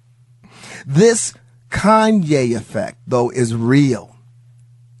 This Kanye effect, though, is real.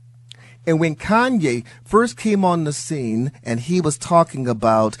 And when Kanye first came on the scene and he was talking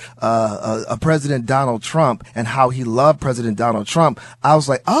about President Donald Trump and how he loved President Donald Trump, I was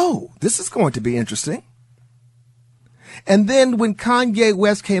like, oh, this is going to be interesting. And then when Kanye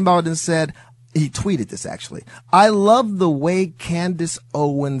West came out and said, he tweeted this actually, I love the way Candace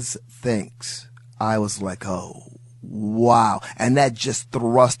Owens thinks. I was like, oh, wow. And that just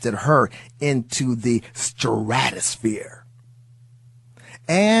thrusted her into the stratosphere.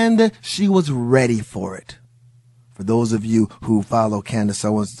 And she was ready for it. For those of you who follow Candace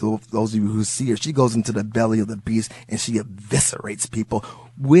Owens, those of you who see her, she goes into the belly of the beast and she eviscerates people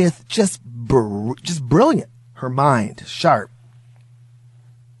with just brilliant. Her mind, sharp.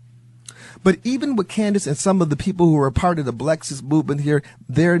 But even with Candace and some of the people who are part of the Blexit movement here,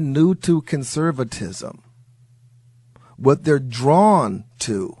 they're new to conservatism. What they're drawn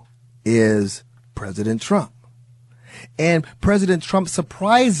to is President Trump. And President Trump,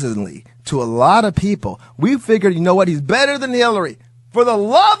 surprisingly, to a lot of people, we figured, you know what, he's better than Hillary. For the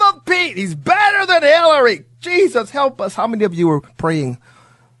love of Pete, he's better than Hillary. Jesus, help us. How many of you were praying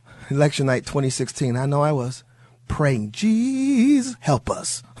election night 2016? I know I was praying, Jesus, help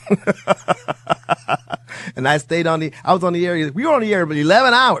us. And I was on the air. We were on the air for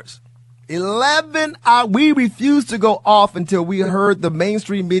 11 hours. 11 hours. We refused to go off until we heard the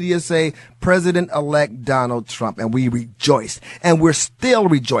mainstream media say President-elect Donald Trump. And we rejoiced. And we're still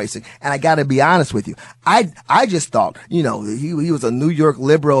rejoicing. And I got to be honest with you. I just thought, he was a New York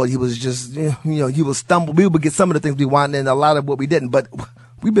liberal. He was just, he was stumble. We would get some of the things we wanted and a lot of what we didn't. But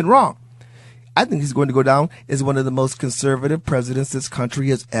we've been wrong. I think he's going to go down as one of the most conservative presidents this country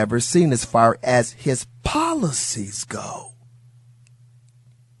has ever seen as far as his policies go.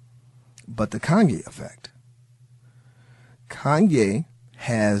 But the Kanye effect. Kanye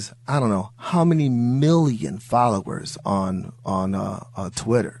has, I don't know how many million followers on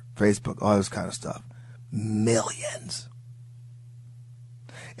Twitter, Facebook, all this kind of stuff. Millions.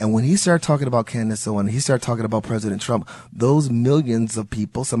 And when he started talking about Candace Owens, he started talking about President Trump, those millions of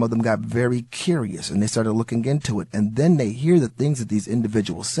people, some of them got very curious and they started looking into it. And then they hear the things that these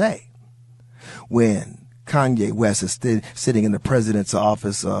individuals say. When Kanye West is sitting in the president's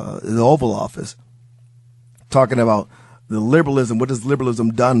office, the Oval Office, talking about the liberalism, what has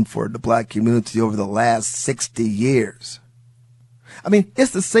liberalism done for the black community over the last 60 years? I mean, it's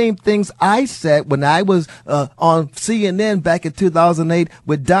the same things I said when I was on CNN back in 2008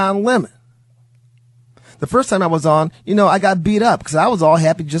 with Don Lemon. The first time I was on, I got beat up because I was all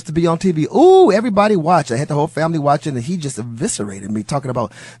happy just to be on TV. Ooh, everybody watched. I had the whole family watching, and he just eviscerated me, talking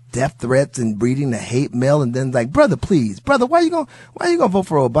about death threats and breeding the hate mail. And then like, brother, why you gonna vote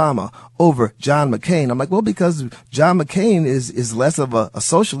for Obama over John McCain? I'm like, well, because John McCain is less of a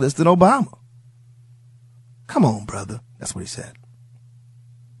socialist than Obama. Come on, brother. That's what he said.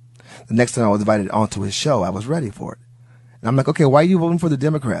 The next time I was invited onto his show, I was ready for it. And I'm like, okay, why are you voting for the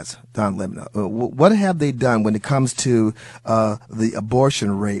Democrats, Don Lemon? What have they done when it comes to the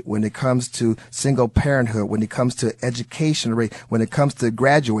abortion rate, when it comes to single parenthood, when it comes to education rate, when it comes to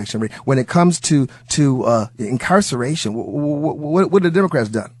graduation rate, when it comes to incarceration? What have the Democrats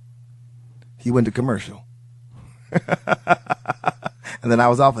done? He went to commercial. And then I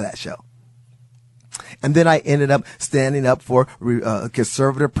was off of that show. And then I ended up standing up for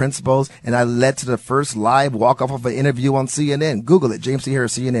conservative principles, and I led to the first live walk-off of an interview on CNN. Google it, James T.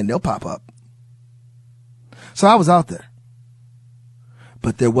 Harris, CNN, they'll pop up. So I was out there.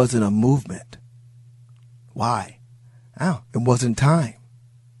 But there wasn't a movement. Why? Oh, it wasn't time.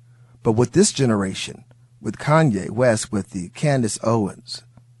 But with this generation, with Kanye West, with the Candace Owens,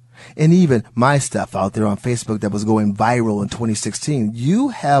 and even my stuff out there on Facebook that was going viral in 2016, you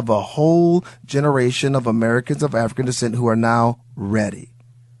have a whole generation of Americans of African descent who are now ready,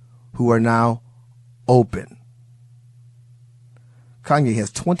 who are now open. Kanye has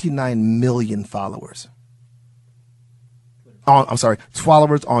 29 million followers.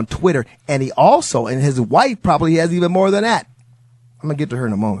 Followers on Twitter. And he also, and his wife probably has even more than that. I'm going to get to her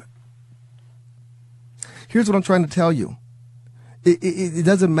in a moment. Here's what I'm trying to tell you. It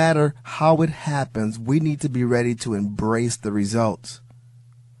doesn't matter how it happens. We need to be ready to embrace the results.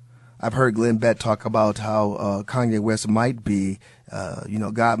 I've heard Glenn Beck talk about how Kanye West might be,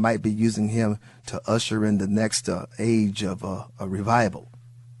 God might be using him to usher in the next age of a revival.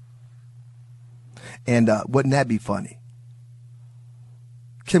 And wouldn't that be funny?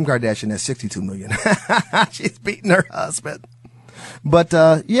 Kim Kardashian has 62 million. She's beating her husband. But,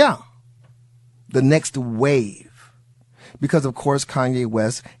 yeah, the next wave. Because, of course, Kanye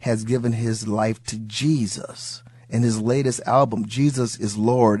West has given his life to Jesus. And his latest album, Jesus is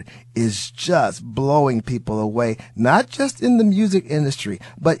Lord, is just blowing people away, not just in the music industry,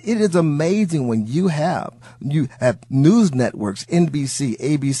 but it is amazing when you have news networks, NBC,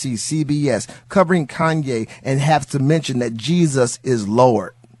 ABC, CBS, covering Kanye and have to mention that Jesus is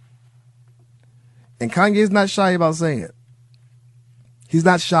Lord. And Kanye is not shy about saying it. He's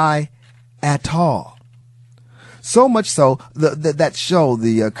not shy at all. So much so, that show,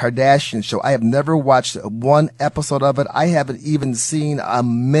 the Kardashian show, I have never watched one episode of it. I haven't even seen a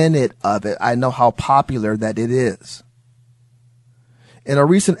minute of it. I know how popular that it is. In a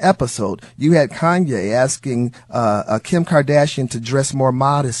recent episode, you had Kanye asking Kim Kardashian to dress more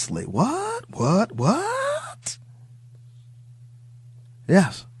modestly. What?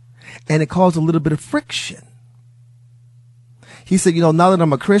 Yes. And it caused a little bit of friction. He said, now that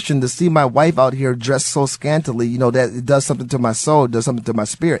I'm a Christian, to see my wife out here dressed so scantily, that it does something to my soul, it does something to my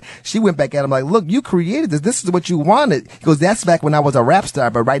spirit. She went back at him like, look, you created this. This is what you wanted. He goes, that's back when I was a rap star,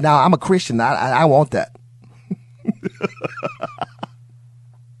 but right now I'm a Christian. I want that.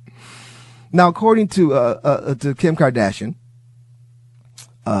 Now, according to Kim Kardashian,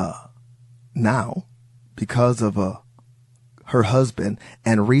 now, because of her husband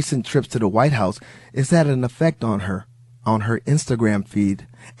and recent trips to the White House, it's had an effect on her Instagram feed,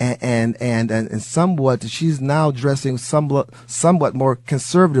 and somewhat she's now dressing somewhat more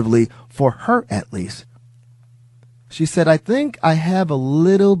conservatively, for her at least. She said, I think I have a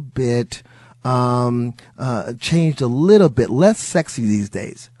little bit changed a little bit, less sexy these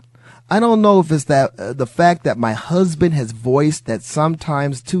days. I don't know if it's that the fact that my husband has voiced that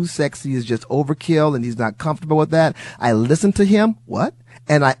sometimes too sexy is just overkill and he's not comfortable with that. I listen to him,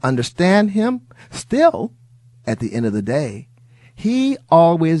 and I understand him. Still, at the end of the day, he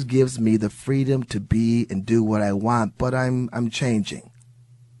always gives me the freedom to be and do what I want, but I'm changing.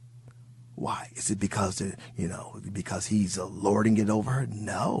 Why? Is it because because he's lording it over her?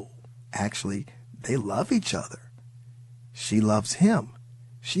 No. Actually, they love each other. She loves him.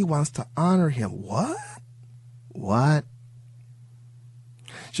 She wants to honor him. What?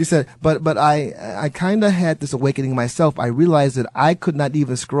 She said, but I kind of had this awakening myself. I realized that I could not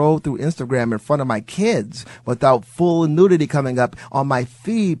even scroll through Instagram in front of my kids without full nudity coming up on my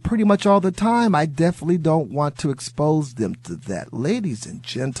feed pretty much all the time. I definitely don't want to expose them to that. Ladies and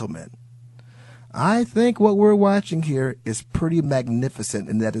gentlemen, I think what we're watching here is pretty magnificent,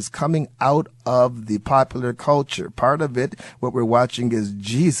 and that is coming out of the popular culture. Part of it, what we're watching is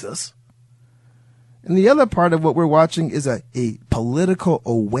Jesus. And the other part of what we're watching is a political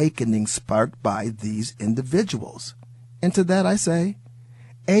awakening sparked by these individuals. And to that I say,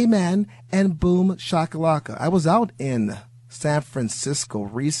 amen and boom shakalaka. I was out in San Francisco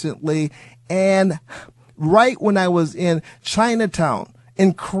recently, and right when I was in Chinatown,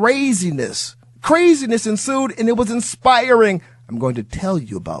 and craziness ensued, and it was inspiring. I'm going to tell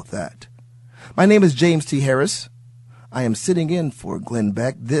you about that. My name is James T. Harris. I am sitting in for Glenn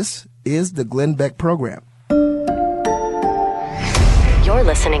Beck. This is the Glenn Beck program. You're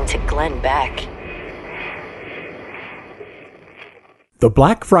listening to Glenn Beck. The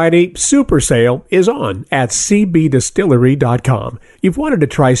Black Friday Super Sale is on at cbdistillery.com. You've wanted to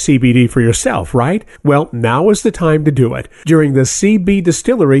try CBD for yourself, right? Well, now is the time to do it during the CB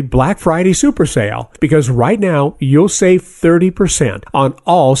Distillery Black Friday Super Sale, because right now you'll save 30% on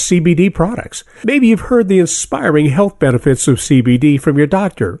all CBD products. Maybe you've heard the inspiring health benefits of CBD from your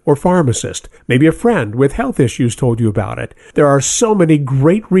doctor or pharmacist. Maybe a friend with health issues told you about it. There are so many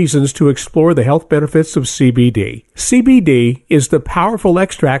great reasons to explore the health benefits of CBD. CBD is the powerful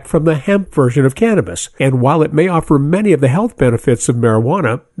extract from the hemp version of cannabis, and while it may offer many of the health benefits of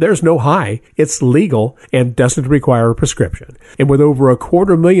marijuana, there's no high. It's legal and doesn't require a prescription. And with over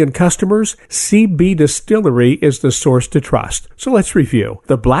 250,000 customers, CB Distillery is the source to trust. So let's review.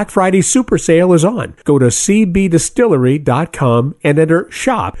 The Black Friday Super Sale is on. Go to cbdistillery.com and enter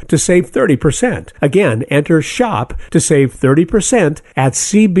SHOP to save 30%. Again, enter SHOP to save 30% at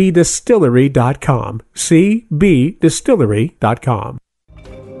cbdistillery.com. cbdistillery.com.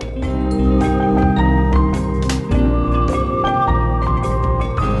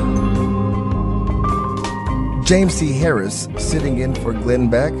 James T. Harris sitting in for Glenn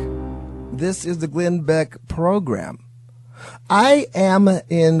Beck. This is the Glenn Beck program. I am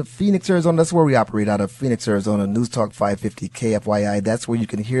in Phoenix, Arizona. That's where we operate out of Phoenix, Arizona. News Talk 550 KFYI. That's where you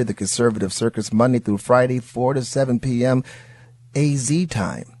can hear the Conservative Circus Monday through Friday, 4 to 7 p.m. AZ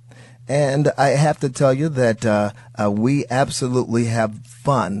time. And I have to tell you that we absolutely have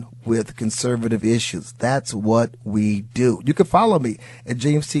fun with conservative issues. That's what we do. You can follow me at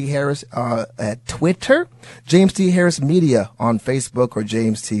James T. Harris at Twitter, James T. Harris Media on Facebook, or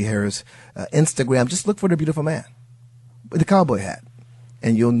James T. Harris Instagram. Just look for the beautiful man with the cowboy hat,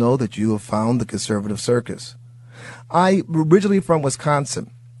 and you'll know that you have found the conservative circus. I originally from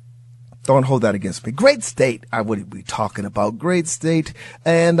Wisconsin. Don't hold that against me. Great state. I wouldn't be talking about great state.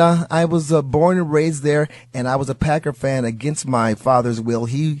 And I was born and raised there, and I was a Packer fan against my father's will.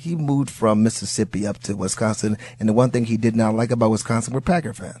 He moved from Mississippi up to Wisconsin, and the one thing he did not like about Wisconsin were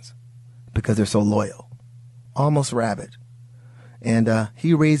Packer fans because they're so loyal, almost rabid. And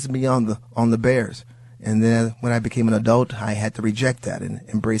he raised me on the Bears. And then when I became an adult, I had to reject that and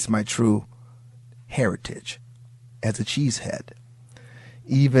embrace my true heritage as a cheesehead.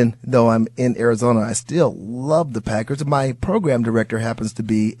 Even though I'm in Arizona, I still love the Packers. My program director happens to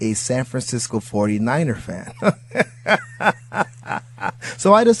be a San Francisco 49er fan.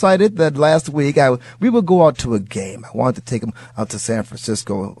 So I decided that last week we would go out to a game. I wanted to take him out to San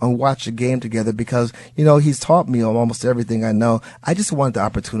Francisco and watch a game together because, he's taught me almost everything I know. I just wanted the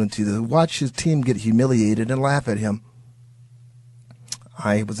opportunity to watch his team get humiliated and laugh at him.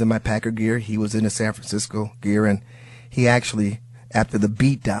 I was in my Packer gear. He was in his San Francisco gear, and he actually, after the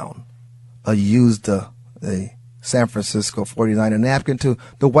beatdown, used the San Francisco 49er napkin to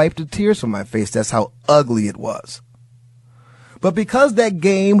wipe the tears from my face. That's how ugly it was. But because that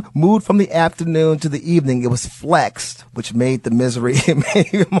game moved from the afternoon to the evening, it was flexed, which made the misery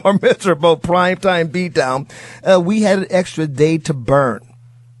even more miserable. Primetime beatdown. We had an extra day to burn.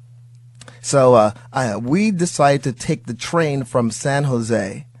 So we decided to take the train from San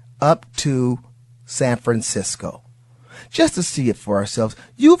Jose up to San Francisco, just to see it for ourselves.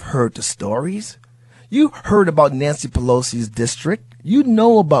 You've heard the stories. You heard about Nancy Pelosi's district. You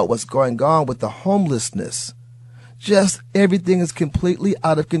know about what's going on with the homelessness. Just everything is completely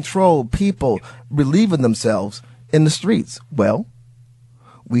out of control. People relieving themselves in the streets. Well,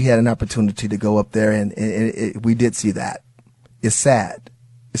 we had an opportunity to go up there, and we did see that. It's sad.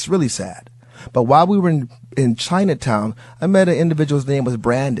 It's really sad. But while we were in Chinatown, I met an individual's name was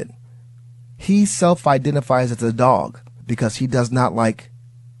Brandon. He self-identifies as a dog because he does not like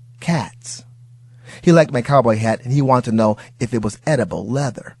cats. He liked my cowboy hat, and he wanted to know if it was edible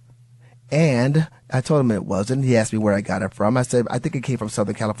leather. And I told him it wasn't. He asked me where I got it from. I said, I think it came from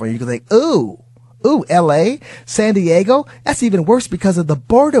Southern California. He goes like, ooh, L.A., San Diego? That's even worse because of the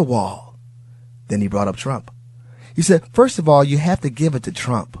border wall. Then he brought up Trump. He said, first of all, you have to give it to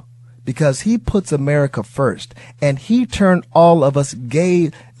Trump because he puts America first, and he turned all of us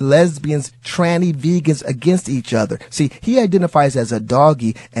gay, lesbians, tranny, vegans against each other. See, he identifies as a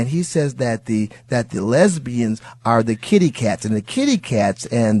doggy, and he says that the lesbians are the kitty cats, and the kitty cats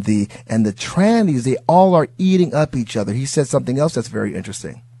and the trannies, they all are eating up each other. He said something else that's very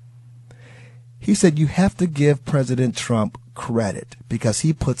interesting. He said you have to give President Trump credit because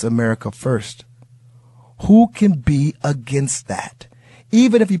he puts America first. Who can be against that?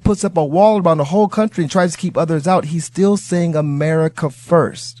 Even if he puts up a wall around the whole country and tries to keep others out, he's still saying America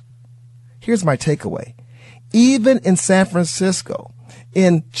first. Here's my takeaway. Even in San Francisco,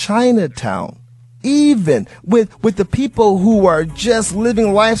 in Chinatown, even with the people who are just living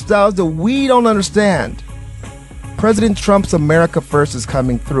lifestyles that we don't understand, President Trump's America first is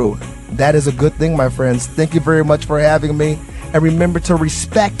coming through. That is a good thing, my friends. Thank you very much for having me. And remember to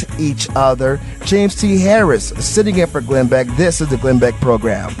respect each other. James T. Harris, sitting in for Glenn Beck. This is the Glenn Beck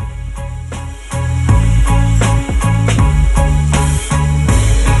Program.